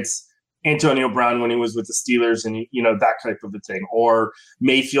 whether it's Antonio Brown when he was with the Steelers and, that type of a thing, or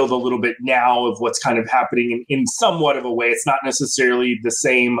Mayfield a little bit now of what's kind of happening in somewhat of a way. It's not necessarily the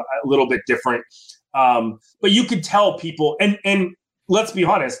same, a little bit different. But you could tell people, and let's be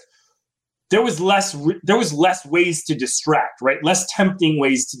honest, there was less ways to distract, right? Less tempting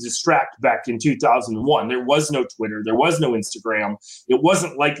ways to distract back in 2001. There was no Twitter. There was no Instagram. It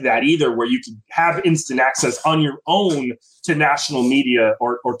wasn't like that either, where you could have instant access on your own to national media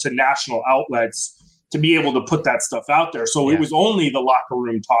or to national outlets to be able to put that stuff out there. So it was only the locker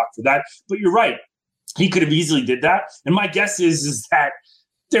room talk for that. But you're right. He could have easily did that. And my guess is that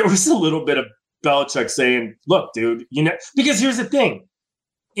there was a little bit of Belichick saying, look, dude, because here's the thing.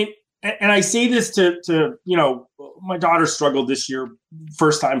 and I say this to my daughter struggled this year,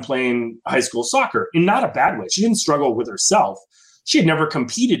 first time playing high school soccer, in not a bad way. She didn't struggle with herself. She had never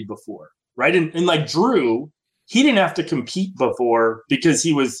competed before, right? And like Drew, he didn't have to compete before because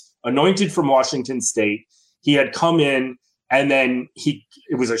he was anointed from Washington State. He had come in, and then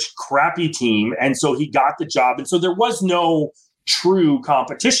it was a crappy team, and so he got the job. And so there was no true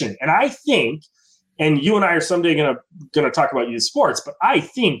competition. And I think, and you and I are someday going to talk about youth sports, but I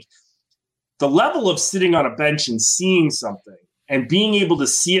think the level of sitting on a bench and seeing something and being able to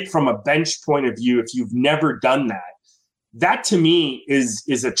see it from a bench point of view, if you've never done that to me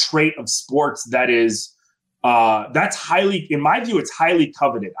is a trait of sports that is that's highly, in my view, it's highly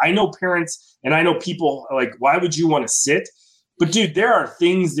coveted. I know parents and I know people like, why would you want to sit? But dude, there are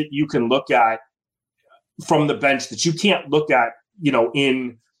things that you can look at from the bench that you can't look at,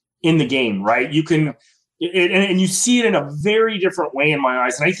 in the game, right? You can, and you see it in a very different way in my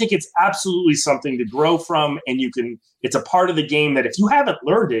eyes. And I think it's absolutely something to grow from. And it's a part of the game that if you haven't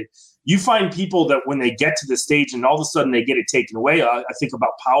learned it, you find people that when they get to the stage and all of a sudden they get it taken away. I think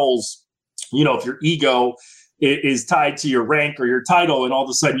about Powell's, if your ego is tied to your rank or your title, and all of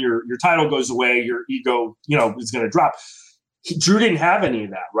a sudden your title goes away, your ego, is going to drop. Drew didn't have any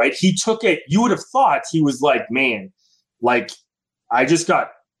of that, right? He took it. You would have thought he was like, man, like I just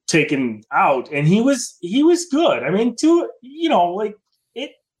got taken out, and he was good. I mean,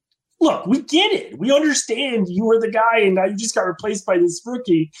 look, we get it. We understand you were the guy and now you just got replaced by this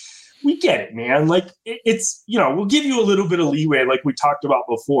rookie. We get it, man. Like it's, we'll give you a little bit of leeway, like we talked about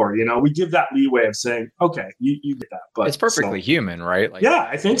before. We give that leeway of saying, okay, you get that, but it's perfectly human, right? Like, yeah,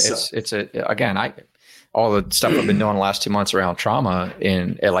 I think so. It's all the stuff I've been doing the last 2 months around trauma,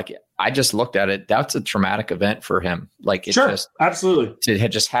 and I just looked at it. That's a traumatic event for him. Like it's just absolutely to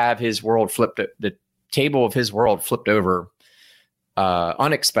just have his world flipped, the table of his world flipped over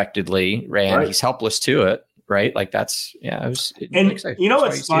unexpectedly, and right. He's helpless to it. Right. Like that's, yeah. What's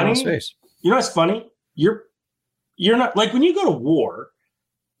funny? What's funny? You're not like when you go to war,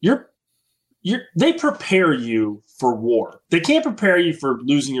 they prepare you for war. They can't prepare you for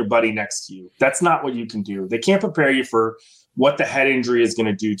losing your buddy next to you. That's not what you can do. They can't prepare you for what the head injury is going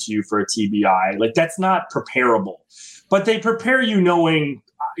to do to you for a TBI. Like that's not preparable, but they prepare you knowing,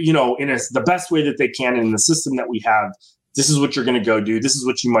 in the best way that they can in the system that we have. This is what you're going to go do. This is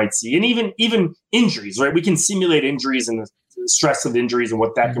what you might see. And even injuries, right? We can simulate injuries and the stress of injuries and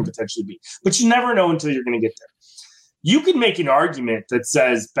what that can potentially be. But you never know until you're going to get there. You can make an argument that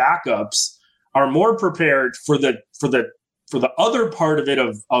says backups are more prepared for the other part of it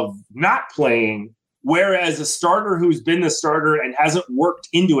of not playing, whereas a starter who's been the starter and hasn't worked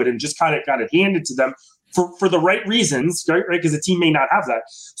into it and just kind of got it handed to them for the right reasons, right? Because the team may not have that.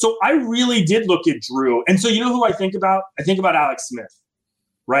 So I really did look at Drew. And so you know who I think about? I think about Alex Smith,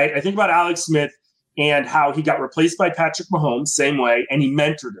 right? I think about Alex Smith and how he got replaced by Patrick Mahomes, same way, and he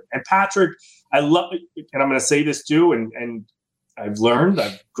mentored him. And Patrick, I love, and I'm going to say this too, and I've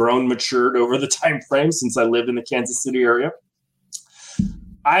grown, matured over the time frame since I lived in the Kansas City area.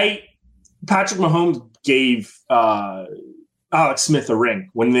 Patrick Mahomes gave Alex Smith a ring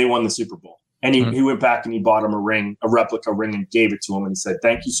when they won the Super Bowl. And he went back and he bought him a replica ring, and gave it to him. And he said,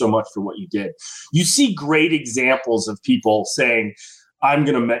 thank you so much for what you did. You see great examples of people saying, I'm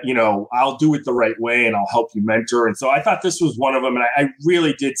going to, I'll do it the right way and I'll help you mentor. And so I thought this was one of them. And I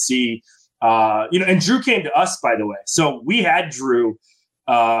really did see, and Drew came to us, by the way. So we had Drew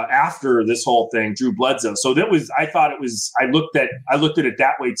after this whole thing, Drew Bledsoe. So I looked at it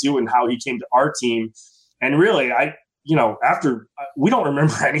that way too, and how he came to our team. And really, after we don't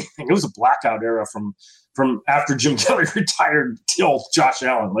remember anything. It was a blackout era from after Jim Kelly retired till Josh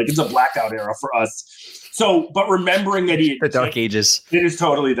Allen. Like it's a blackout era for us. So, but remembering that the dark ages, it is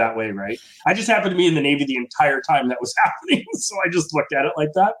totally that way, right? I just happened to be in the Navy the entire time that was happening, so I just looked at it like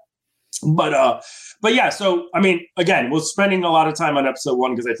that. But yeah. So I mean, again, we're spending a lot of time on episode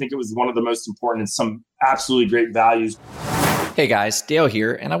 1 because I think it was one of the most important and some absolutely great values. Hey guys, Dale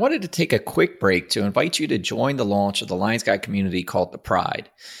here, and I wanted to take a quick break to invite you to join the launch of the Lions Guide community called The Pride.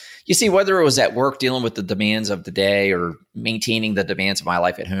 You see, whether it was at work dealing with the demands of the day or maintaining the demands of my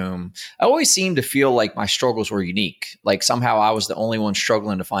life at home, I always seemed to feel like my struggles were unique. Like somehow I was the only one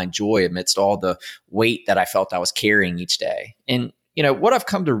struggling to find joy amidst all the weight that I felt I was carrying each day. And what I've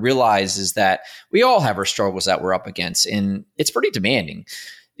come to realize is that we all have our struggles that we're up against, and it's pretty demanding.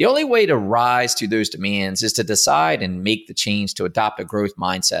 The only way to rise to those demands is to decide and make the change to adopt a growth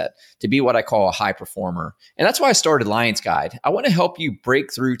mindset, to be what I call a high performer. And that's why I started Lions Guide. I want to help you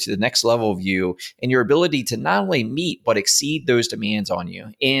break through to the next level of you and your ability to not only meet, but exceed those demands on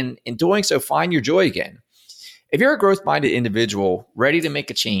you. And in doing so, find your joy again. If you're a growth-minded individual ready to make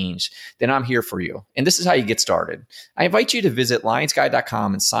a change, then I'm here for you. And this is how you get started. I invite you to visit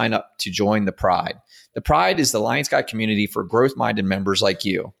lionsguide.com and sign up to join the Pride. The Pride is the Lions Guide community for growth-minded members like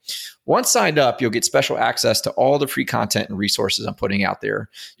you. Once signed up, you'll get special access to all the free content and resources I'm putting out there.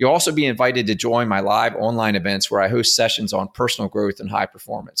 You'll also be invited to join my live online events where I host sessions on personal growth and high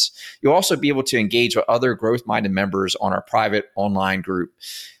performance. You'll also be able to engage with other growth-minded members on our private online group.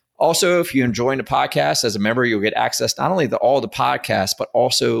 Also, if you enjoy the podcast as a member, you'll get access not only to all the podcasts, but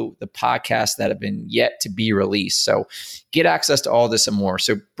also the podcasts that have been yet to be released. So get access to all this and more.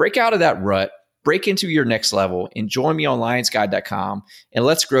 So break out of that rut, break into your next level, and join me on lionsguide.com, and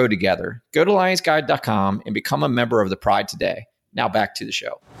let's grow together. Go to lionsguide.com and become a member of the Pride today. Now back to the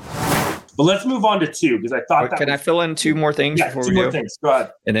show. But let's move on to 2, because I thought Can I fill in 2 more things before we go? 2 more things. Go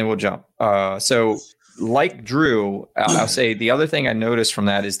ahead. And then we'll jump. So like Drew, I'll say the other thing I noticed from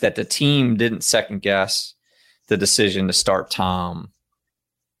that is that the team didn't second guess the decision to start Tom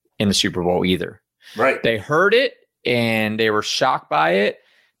in the Super Bowl either. Right. They heard it and they were shocked by it,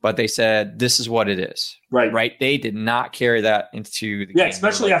 but they said, this is what it is. Right. Right. They did not carry that into the game.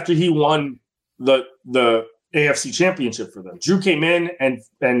 Especially after he won the AFC championship for them. Drew came in and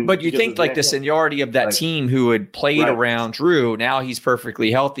but you think like the seniority of that team who had played around Drew, now he's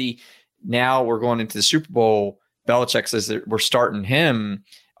perfectly healthy. Now we're going into the Super Bowl. Belichick says that we're starting him.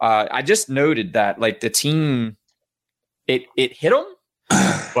 I just noted that like the team, it hit them,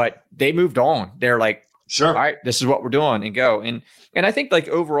 but they moved on. They're like, sure, all right, this is what we're doing, and go. And I think like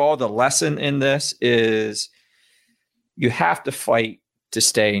overall the lesson in this is you have to fight to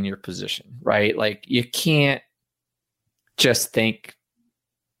stay in your position, right? Like you can't just think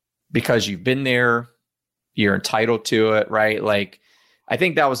because you've been there, you're entitled to it, right? Like I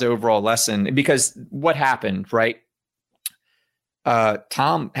think that was the overall lesson, because what happened, right?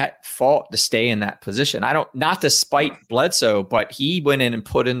 Tom had fought to stay in that position. Not to spite Bledsoe, but he went in and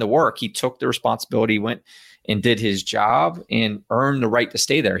put in the work. He took the responsibility, went and did his job and earned the right to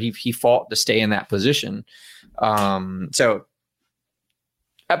stay there. He fought to stay in that position. So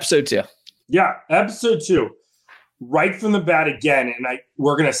episode 2. Yeah, episode 2. Right from the bat again, and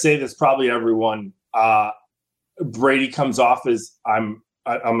we're going to say this probably everyone, Brady comes off as I'm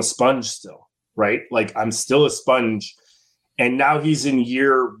a sponge still, right? Like I'm still a sponge. And now he's in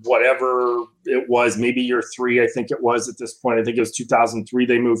year whatever it was, maybe year 3, I think it was at this point. I think it was 2003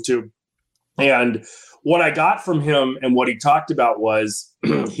 they moved to. And what I got from him and what he talked about was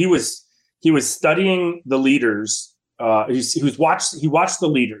he was studying the leaders. He watched the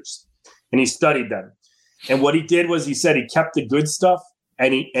leaders and he studied them. And what he did was he said he kept the good stuff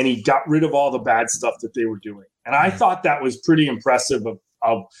and he got rid of all the bad stuff that they were doing. And I thought that was pretty impressive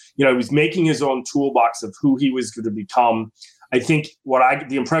of he was making his own toolbox of who he was going to become. I think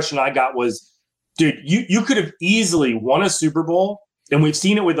the impression I got was, dude, you could have easily won a Super Bowl, and we've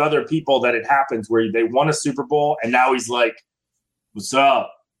seen it with other people that it happens where they won a Super Bowl and now he's like, what's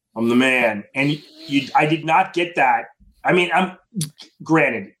up? I'm the man. And I did not get that. I mean, I'm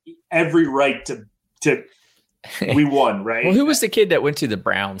granted every right to we won, right? Well, who was the kid that went to the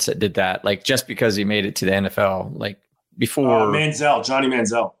Browns that did that? Like just because he made it to the NFL, like before Johnny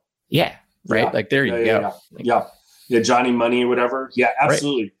Manziel. Yeah. Right. Yeah. Like there you go. Yeah. Johnny Money or whatever. Yeah,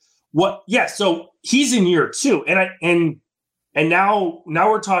 absolutely. Right. So he's in year 2 and now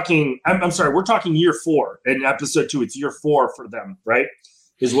we're talking, I'm sorry, we're talking year 4 in episode 2. It's year 4 for them, right?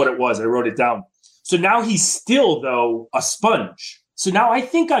 Is what it was. I wrote it down. So now he's still though a sponge. So now I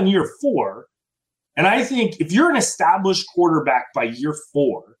think on year 4, and I think if you're an established quarterback by year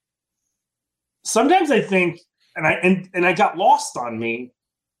 4, sometimes I think, and I got lost on me,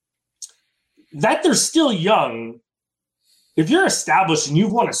 that they're still young. If you're established and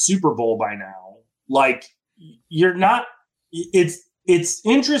you've won a Super Bowl by now, like you're not, it's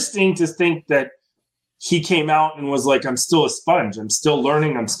interesting to think that he came out and was like, I'm still a sponge. I'm still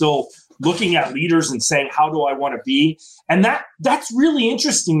learning. I'm still looking at leaders and saying, how do I want to be? And that's really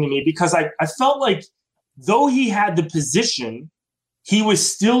interesting to me because I felt like though he had the position, he was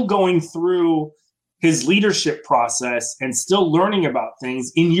still going through his leadership process and still learning about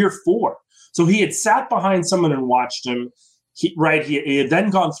things in year 4. So he had sat behind someone and watched him. He had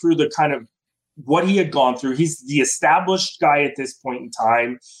then gone through the kind of what he had gone through. He's the established guy at this point in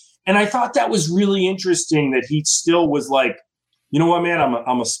time. And I thought that was really interesting that he still was like, you know what, man,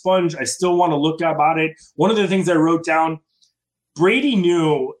 I'm a sponge. I still want to look about it. One of the things I wrote down, Brady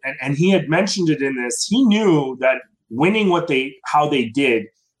knew, and he had mentioned it in this, he knew that winning how they did,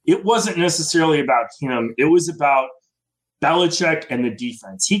 it wasn't necessarily about him. It was about Belichick and the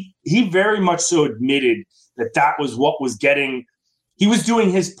defense. He very much so admitted that was what was getting he was doing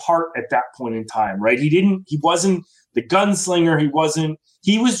his part at that point in time, right? He wasn't the gunslinger.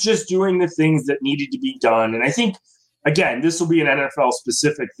 He was just doing the things that needed to be done. And I think, again, this will be an NFL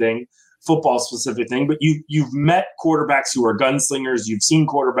specific thing, football specific thing, but you've met quarterbacks who are gunslingers. You've seen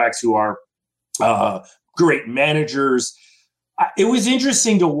quarterbacks who are great managers. It was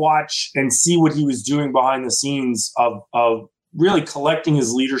interesting to watch and see what he was doing behind the scenes of really collecting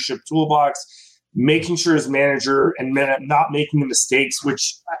his leadership toolbox, making sure his manager and not making the mistakes,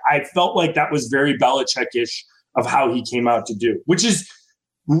 which I felt like that was very Belichick-ish of how he came out to do, which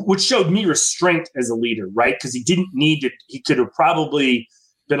showed me restraint as a leader, right? Because he didn't need to, he could have probably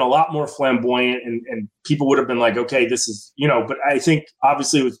been a lot more flamboyant and people would have been like, okay, this is, but I think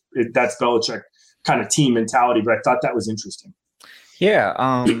obviously that's Belichick kind of team mentality, but I thought that was interesting. Yeah.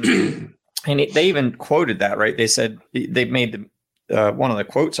 And they even quoted that, right? They said they made one of the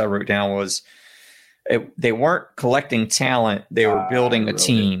quotes I wrote down was, they weren't collecting talent; they were building a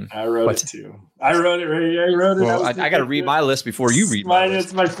team. I wrote it too. I wrote it. I wrote it. Well, I got to read my list before you read my list.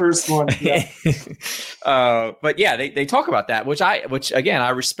 It's my first one. Yeah. But yeah, they talk about that, which again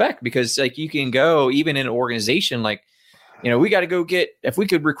I respect, because like you can go even in an organization like, we got to go get, if we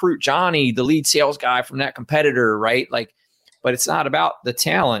could recruit Johnny, the lead sales guy from that competitor, right? Like, but it's not about the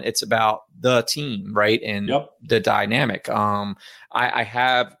talent; it's about the team, right? And the dynamic. I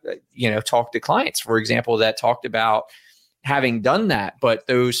have, talked to clients, for example, that talked about having done that, but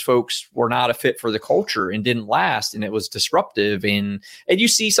those folks were not a fit for the culture and didn't last, and it was disruptive. And you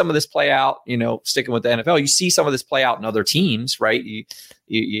see some of this play out, sticking with the NFL, you see some of this play out in other teams, right?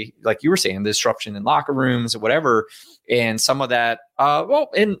 You like you were saying, the disruption in locker rooms or whatever, and some of that,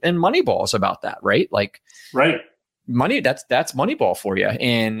 and Moneyball is about that, right? Like, right. Money, that's Moneyball for you.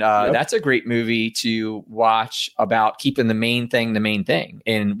 And that's a great movie to watch about keeping the main thing,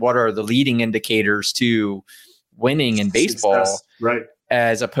 and what are the leading indicators to winning in baseball, right?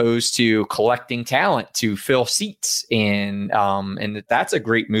 As opposed to collecting talent to fill seats. And that's a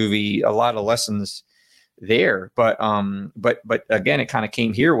great movie. A lot of lessons there, but again, it kind of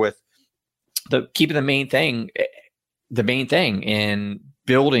came here with keeping the main thing and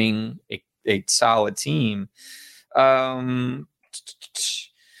building a solid team. Yeah,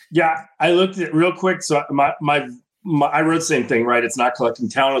 I looked at it real quick. So my I wrote the same thing, right? It's not collecting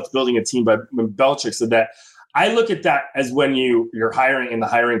talent, it's building a team. But when Belichick said that, I look at that as when you're hiring in the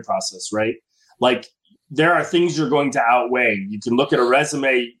hiring process, right? Like there are things you're going to outweigh. You can look at a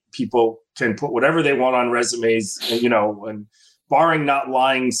resume. People can put whatever they want on resumes, and barring not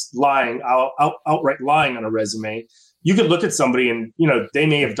outright lying on a resume, you could look at somebody and, they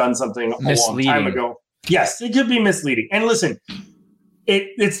may have done something a long time ago. Yes, it could be misleading. And listen,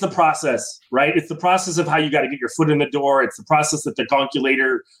 it's the process, right? It's the process of how you got to get your foot in the door. It's the process that the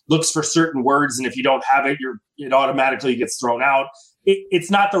calculator looks for certain words, and if you don't have it, it automatically gets thrown out. It's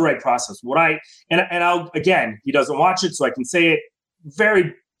not the right process. I'll again, he doesn't watch it, so I can say it.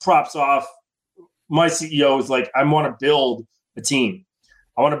 Very props off. My CEO is like, I want to build a team.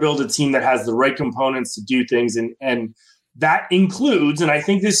 I want to build a team that has the right components to do things, and that includes, and I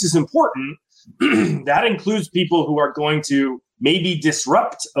think this is important. That includes people who are going to maybe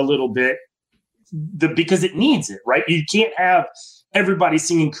disrupt a little bit because it needs it, right? You can't have everybody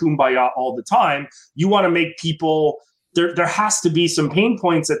singing Kumbaya all the time. You want to make people, there has to be some pain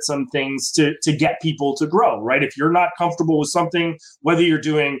points at some things to get people to grow, right? If you're not comfortable with something, whether you're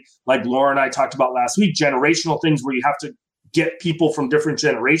doing, like Laura and I talked about last week, generational things where you have to get people from different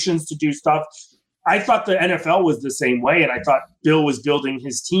generations to do stuff. I thought the NFL was the same way, and I thought Bill was building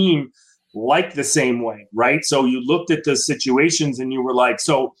his team like the same way, right? So you looked at the situations and you were like,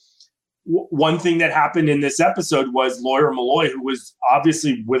 one thing that happened in this episode was Lawyer Milloy, who was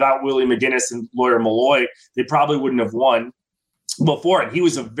obviously without Willie McGinnis and Lawyer Milloy, they probably wouldn't have won before. And he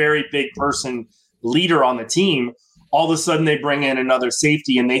was a very big person, leader on the team. All of a sudden they bring in another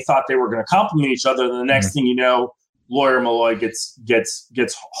safety and they thought they were going to complement each other. And the next thing you know, Lawyer Milloy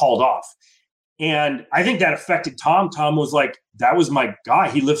gets hauled off. And I think that affected Tom. Tom was like, that was my guy.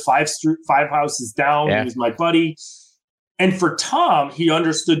 He lived five houses down. Yeah. He was my buddy. And for Tom, he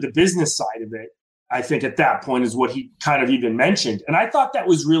understood the business side of it. I think at that point is what he kind of even mentioned. And I thought that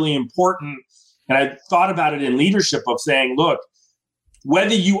was really important. And I thought about it in leadership of saying, look,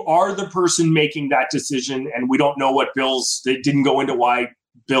 whether you are the person making that decision, and we don't know what they didn't go into why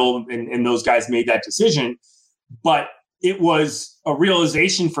Bill and those guys made that decision, but it was a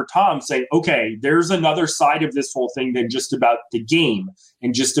realization for Tom saying, okay, there's another side of this whole thing than just about the game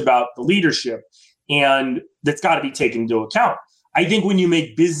and just about the leadership. And that's got to be taken into account. I think when you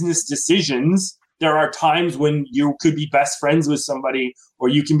make business decisions, there are times when you could be best friends with somebody or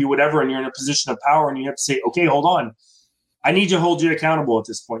you can be whatever, and you're in a position of power and you have to say, okay, hold on. I need to hold you accountable at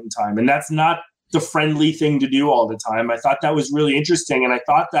this point in time. And that's not the friendly thing to do all the time. I thought that was really interesting. And I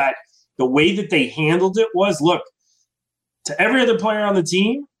thought that the way that they handled it was, look, to every other player on the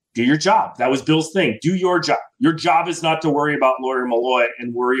team, do your job. That was Bill's thing. Do your job. Your job is not to worry about Lawyer Milloy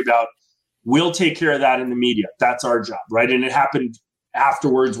and worry about, we'll take care of that in the media. That's our job, right? And it happened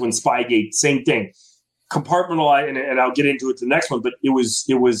afterwards when Spygate, same thing. Compartmentalize, and I'll get into it the next one, but it was,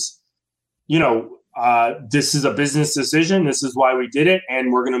 this is a business decision. This is why we did it,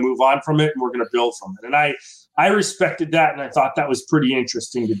 and we're going to move on from it, and we're going to build from it. And I respected that, and I thought that was pretty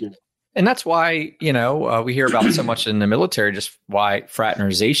interesting to do. And that's why, we hear about so much in the military, just why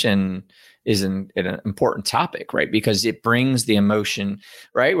fraternization is an important topic, right? Because it brings the emotion,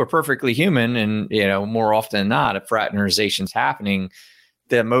 right? We're perfectly human. And, more often than not, if fraternization's happening,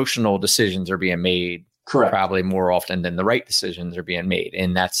 the emotional decisions are being made. Correct. Probably more often than the right decisions are being made.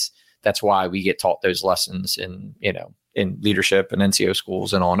 And that's why we get taught those lessons in leadership and NCO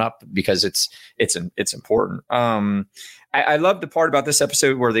schools and on up, because it's important. I love the part about this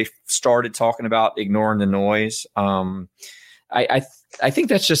episode where they started talking about ignoring the noise. I think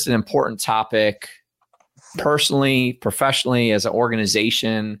that's just an important topic, personally, professionally, as an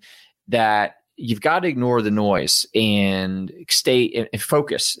organization, that you've got to ignore the noise and stay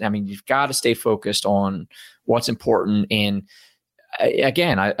focused. I mean, you've got to stay focused on what's important. And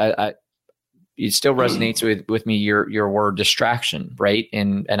again, it still resonates with me, your word distraction, right?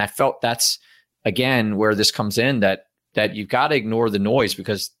 And I felt that's, again, where this comes in, that you've got to ignore the noise,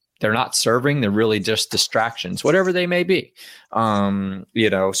 because they're not serving. They're really just distractions, whatever they may be. So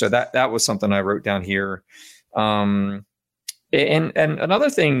that was something I wrote down here. And another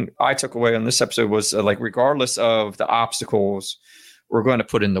thing I took away on this episode was regardless of the obstacles, we're going to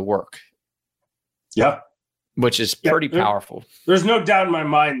put in the work. Yeah. Which is pretty powerful. There's no doubt in my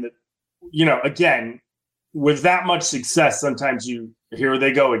mind that, again, with that much success, sometimes here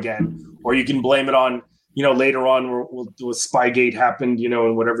they go again, or you can blame it on, later on where Spygate happened,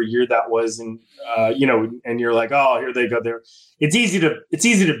 in whatever year that was. And, and you're like, oh, here they go there. It's easy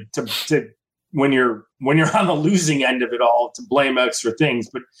to when you're on the losing end of it all, to blame extra things.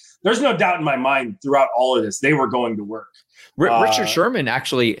 But there's no doubt in my mind throughout all of this, they were going to work. Richard Sherman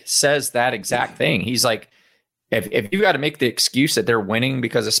actually says that exact thing. He's like, if you've got to make the excuse that they're winning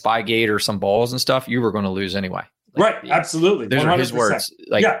because of Spygate or some balls and stuff, you were going to lose anyway. Right. Absolutely. Those 100%. Are his words.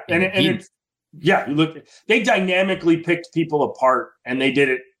 You look, they dynamically picked people apart, and they did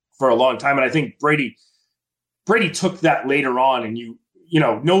it for a long time. And I think Brady took that later on, and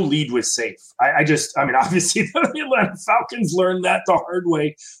no lead was safe. Obviously the Atlanta Falcons learned that the hard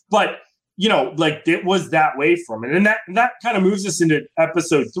way, but it was that way from it. And that kind of moves us into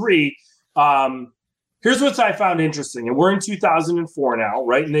episode 3. Here's what I found interesting. And we're in 2004 now,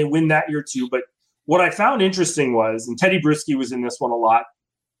 right? And they win that year too. But what I found interesting was, and Teddy Bruschi was in this one a lot.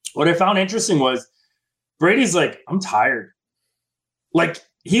 What I found interesting was Brady's like, I'm tired.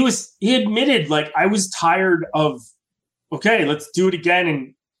 He admitted, I was tired of, okay, let's do it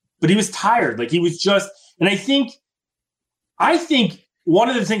again. But he was tired. He was just, and I think one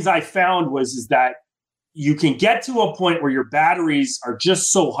of the things I found is that you can get to a point where your batteries are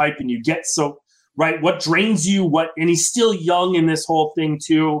just so hype, and you get so, right, what drains you, and he's still young in this whole thing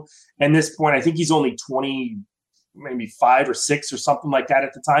too. And this point, I think he's only 20, maybe 5 or 6 or something like that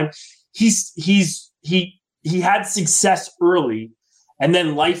at the time. He had success early, and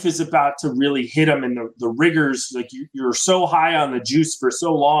then life is about to really hit him, and the rigors, you're so high on the juice for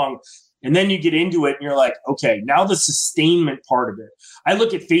so long, and then you get into it and you're like, okay, now the sustainment part of it. I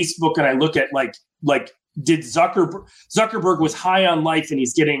look at Facebook and I look at did Zuckerberg was high on life, and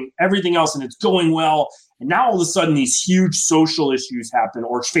he's getting everything else, and it's going well. And now all of a sudden these huge social issues happen,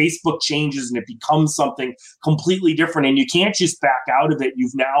 or Facebook changes and it becomes something completely different, and you can't just back out of it.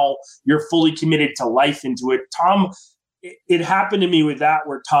 You're fully committed to life into it. Tom, it happened to me with that,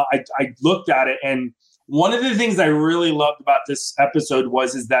 where Tom, I looked at it, and one of the things I really loved about this episode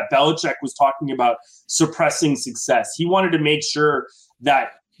is that Belichick was talking about suppressing success. He wanted to make sure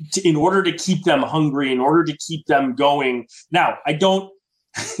that in order to keep them hungry, in order to keep them going. Now,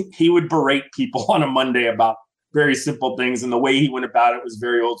 he would berate people on a Monday about very simple things, and the way he went about it was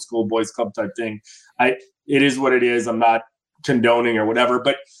very old school boys club type thing. It is what it is. I'm not condoning or whatever,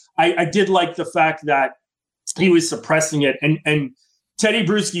 but I did like the fact that he was suppressing it. And Teddy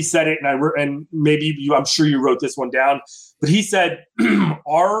Bruschi said it, and maybe I'm sure you wrote this one down, but he said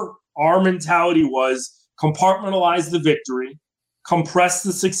our mentality was compartmentalize the victory, compress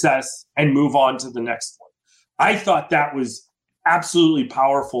the success, and move on to the next one. I thought that was absolutely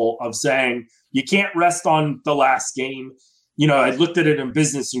powerful, of saying you can't rest on the last game. I looked at it in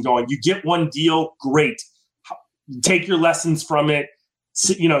business and going, you get one deal, great. take your lessons from it,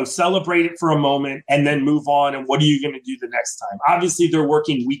 celebrate it for a moment and then move on. And what are you going to do the next time? Obviously, they're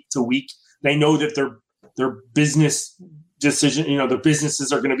working week to week. They know that their business decision, their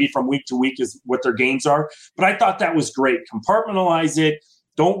businesses are going to be from week to week is what their gains are. But I thought that was great. Compartmentalize it.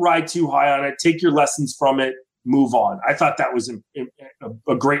 Don't ride too high on it. Take your lessons from it. Move on. I thought that was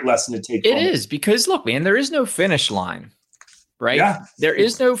a great lesson to take. It is because look, man, there is no finish line, right? Yeah. There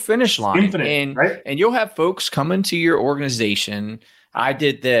is no finish line. Infinite, right? And you'll have folks come into your organization. I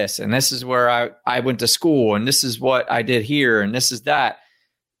did this, and this is where I went to school, and this is what I did here, and this is that.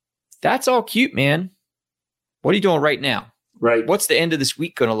 That's all cute, man. What are you doing right now? Right. What's the end of this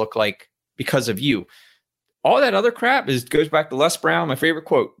week going to look like because of you? All that other crap goes back to Les Brown, my favorite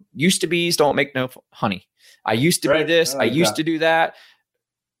quote. Used to be's don't make no honey. I used to be this. I used to do that.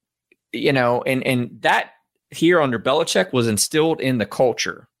 And that here under Belichick was instilled in the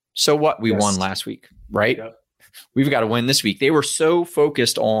culture. So what? We won last week, right? Yep. We've got to win this week. They were so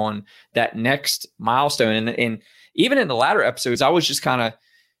focused on that next milestone. And even in the latter episodes, I was just kind of,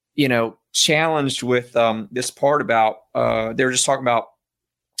 challenged with this part about they were just talking about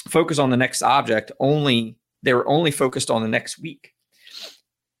focus on the next object. They were only focused on the next week.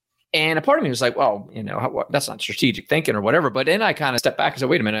 And a part of me was like, well, that's not strategic thinking or whatever. But then I kind of stepped back and said,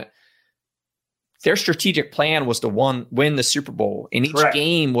 wait a minute. Their strategic plan was to win the Super Bowl. And each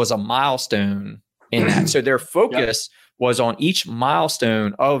game was a milestone in that. So their focus was on each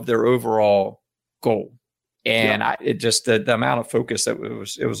milestone of their overall goal. And the amount of focus that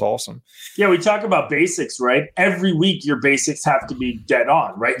it was awesome. Yeah, we talk about basics, right? Every week your basics have to be dead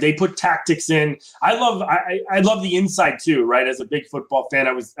on, right? They put tactics in. I love the inside too, right? As a big football fan,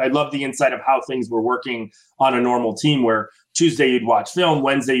 I love the inside of how things were working on a normal team where Tuesday you'd watch film,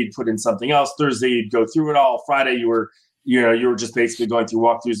 Wednesday you'd put in something else, Thursday you'd go through it all, Friday you were just basically going through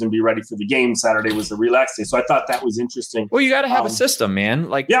walkthroughs and be ready for the game. Saturday was a relax day. So I thought that was interesting. Well, you got to have a system,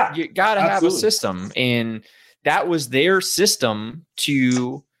 man. You got to have a system. And that was their system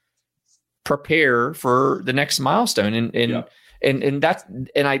to prepare for the next milestone. And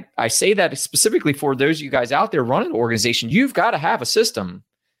I say that specifically for those of you guys out there running an organization. You've got to have a system,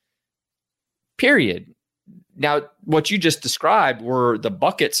 period. Now, what you just described were the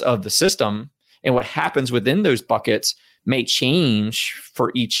buckets of the system, and what happens within those buckets may change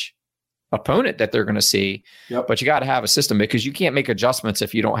for each opponent that they're going to see. Yep. But you got to have a system because you can't make adjustments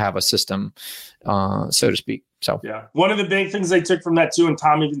if you don't have a system, so to speak. So one of the big things they took from that too, and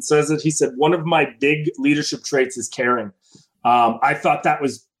Tom even says it, he said, one of my big leadership traits is caring. I thought that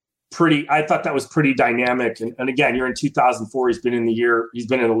was pretty dynamic. And again, you're in 2004. He's been in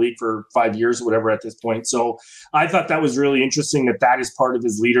the league for 5 years or whatever at this point. So I thought that was really interesting that is part of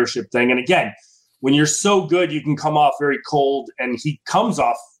his leadership thing. And again, when you're so good, you can come off very cold, and he comes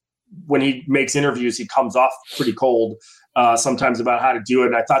off when he makes interviews, he comes off pretty cold sometimes about how to do it.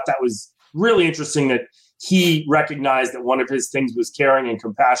 And I thought that was really interesting that he recognized that one of his things was caring and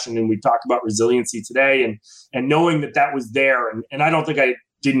compassion. And we talked about resiliency today and knowing that was there. And I don't think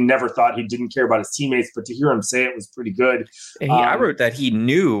never thought he didn't care about his teammates, but to hear him say it was pretty good. And I wrote that he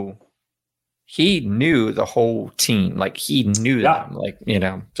knew the whole team. Like he knew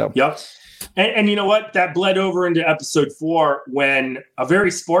them, so. Yep. And you know what? That bled over into episode 4 when a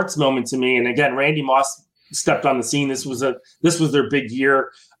very sports moment to me. And again, Randy Moss stepped on the scene. This was their big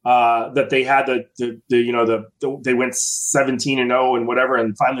year that they had they went 17-0 and whatever,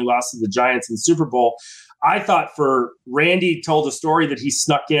 and finally lost to the Giants in the Super Bowl. I thought for Randy told a story that he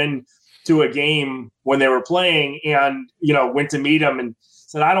snuck in to a game when they were playing and, went to meet him and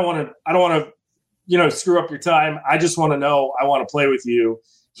said, I don't want to, screw up your time. I just want to know, I want to play with you.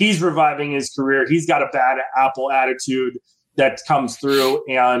 He's reviving his career. He's got a bad apple attitude that comes through.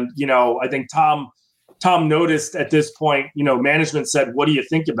 And, I think Tom noticed at this point, management said, what do you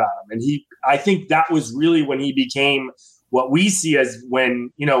think about him? And I think that was really when he became what we see as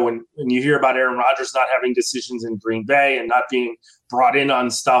when you hear about Aaron Rodgers not having decisions in Green Bay and not being brought in on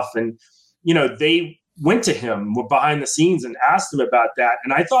stuff. And, they went to him behind the scenes and asked him about that.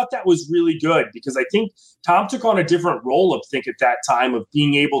 And I thought that was really good because I think Tom took on a different role at that time of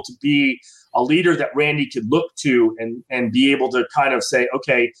being able to be a leader that Randy could look to and be able to kind of say,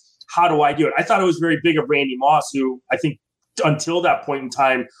 okay, how do I do it? I thought it was very big of Randy Moss, who I think until that point in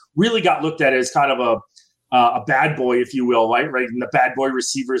time really got looked at as kind of a bad boy, if you will, right? In the bad boy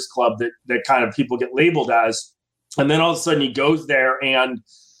receivers club that kind of people get labeled as. And then all of a sudden he goes there and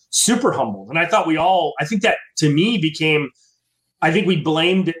super humbled. And I think that to me became, I think we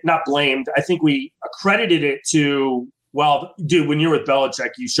I think we accredited it to, well, dude, when you're with Belichick,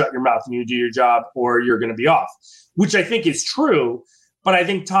 you shut your mouth and you do your job or you're going to be off, which I think is true. But I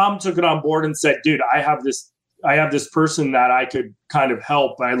think Tom took it on board and said, dude, I have this I have this person that I could kind of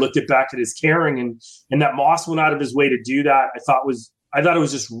help. And I looked back at his caring, and that Moss went out of his way to do that. I thought it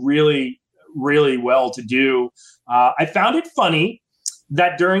was just really, really well to do. I found it funny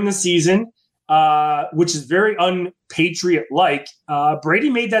that during the season, which is very unpatriot-like, Brady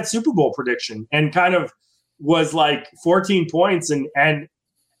made that Super Bowl prediction and kind of was like 14 points. And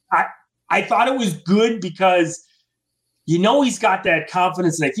I thought it was good because, he's got that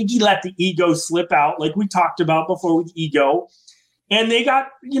confidence. And I think he let the ego slip out, like we talked about before with ego. And they got,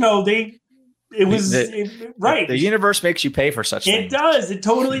 right. The universe makes you pay for such things. It does. It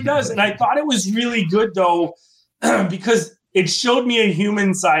totally does. And I thought it was really good, though, because it showed me a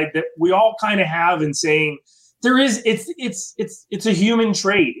human side that we all kind of have in saying it's a human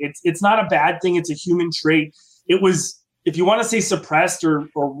trait. It's not a bad thing. It's a human trait. It was, if you want to say suppressed or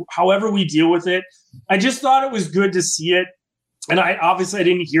however we deal with it, I just thought it was good to see it. And I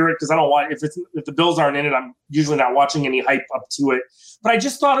didn't hear it because I don't want, if the Bills aren't in it, I'm usually not watching any hype up to it. But I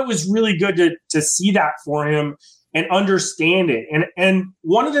just thought it was really good to see that for him and understand it. And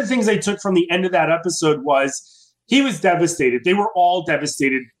one of the things I took from the end of that episode was he was devastated. They were all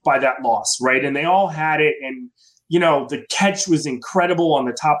devastated by that loss, right? And they all had it. And, the catch was incredible on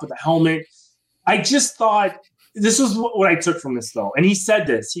the top of the helmet. I just thought, this was what I took from this, though. And he said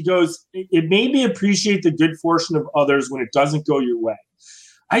this. He goes, it made me appreciate the good fortune of others when it doesn't go your way.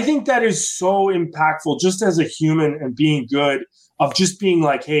 I think that is so impactful just as a human and being good, of just being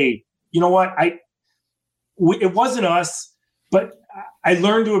like, hey, you know what? It wasn't us, but I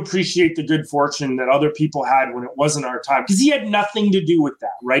learned to appreciate the good fortune that other people had when it wasn't our time. Because he had nothing to do with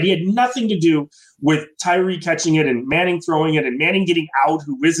that, right? He had nothing to do with Tyree catching it and Manning throwing it and Manning getting out,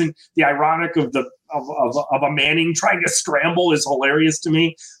 who isn't the ironic of a Manning trying to scramble is hilarious to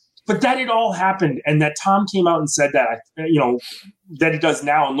me. But that it all happened, and that Tom came out and said that, that he does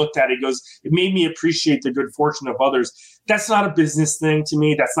now, and looked at it, he goes, it made me appreciate the good fortune of others. That's not a business thing to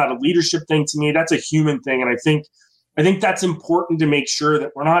me. That's not a leadership thing to me. That's a human thing. And I think that's important to make sure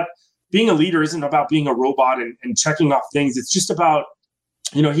that we're not, being a leader isn't about being a robot and checking off things. It's just about,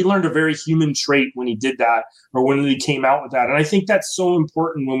 he learned a very human trait when he did that, or when he came out with that. And I think that's so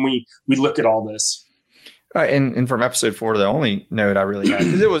important when we look at all this. And from episode 4, the only note I really had,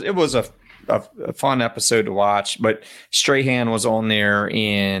 because it was a fun episode to watch, but Strahan was on there,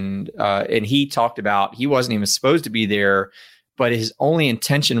 and he talked about he wasn't even supposed to be there, but his only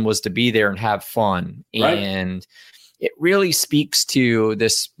intention was to be there and have fun. Right. And it really speaks to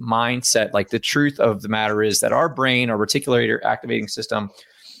this mindset. Like, the truth of the matter is that our brain, our reticular activating system,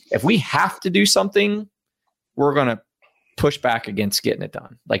 if we have to do something, we're going to push back against getting it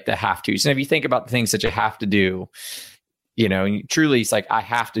done, like the have to's. And if you think about the things that you have to do, truly it's like, I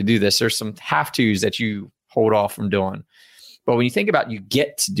have to do this. There's some have to's that you hold off from doing. But when you think about, you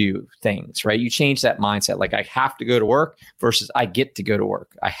get to do things, right? You change that mindset. Like, I have to go to work versus I get to go to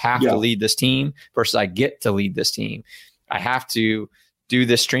work. I have to lead this team versus I get to lead this team. I have to do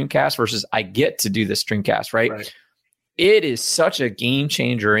this streamcast versus I get to do this streamcast, right? It is such a game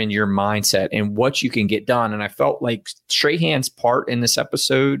changer in your mindset and what you can get done. And I felt like Strahan's part in this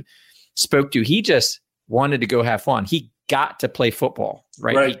episode spoke to, he just wanted to go have fun. He got to play football,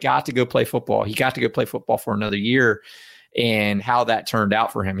 right? He got to go play football. He got to go play football for another year, and how that turned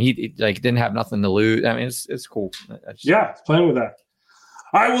out for him. He didn't have nothing to lose. I mean, it's cool. It's playing with that.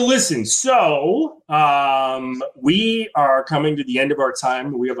 All right, well, listen. So we are coming to the end of our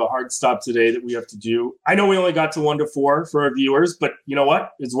time. We have a hard stop today that we have to do. I know we only got to 1 to 4 for our viewers, but you know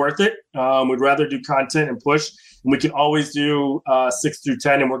what? It's worth it. We'd rather do content and push, and we can always do 6 through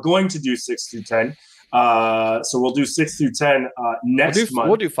 10, and we're going to do 6 through 10. So we'll do 6 through 10 next month.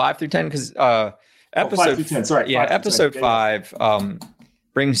 We'll do 5 through 10 because episode 5 through 10. Sorry, episode 5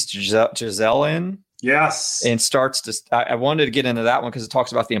 brings Giselle in. Yes. And starts to, I wanted to get into that one because it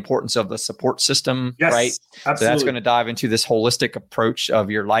talks about the importance of the support system, right? Absolutely. So that's going to dive into this holistic approach of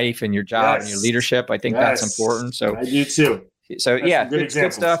your life and your job and your leadership. I think that's important. So I do too. So that's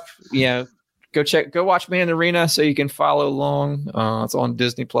good stuff. Go watch Man in the Arena so you can follow along. It's on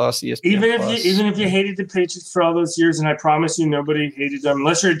Disney Plus, ESPN even if you hated the Patriots for all those years, and I promise you nobody hated them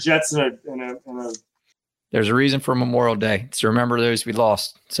unless you're a Jets in a There's a reason for Memorial Day. It's to remember those we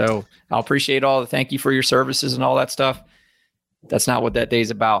lost. So I'll appreciate thank you for your services and all that stuff. That's not what that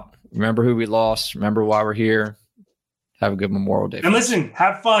day's about. Remember who we lost. Remember why we're here. Have a good Memorial Day. And listen,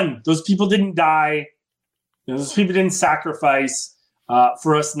 have fun. Those people didn't die. Those people didn't sacrifice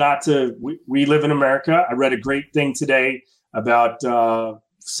for us not to. We live in America. I read a great thing today about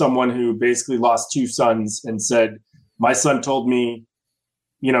someone who basically lost 2 sons and said, my son told me,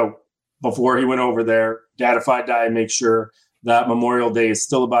 before he went over there, Dad, if I die, make sure that Memorial Day is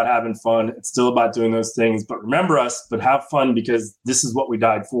still about having fun. It's still about doing those things, but remember us, but have fun, because this is what we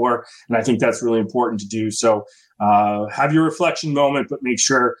died for. And I think that's really important to do. So have your reflection moment, but make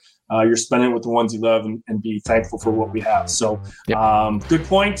sure you're spending it with the ones you love, and be thankful for what we have. So good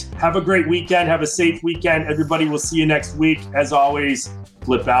point. Have a great weekend. Have a safe weekend. Everybody, we'll see you next week. As always,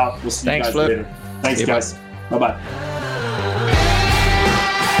 Flip out. We'll see you guys later. Thanks, guys. Bye-bye.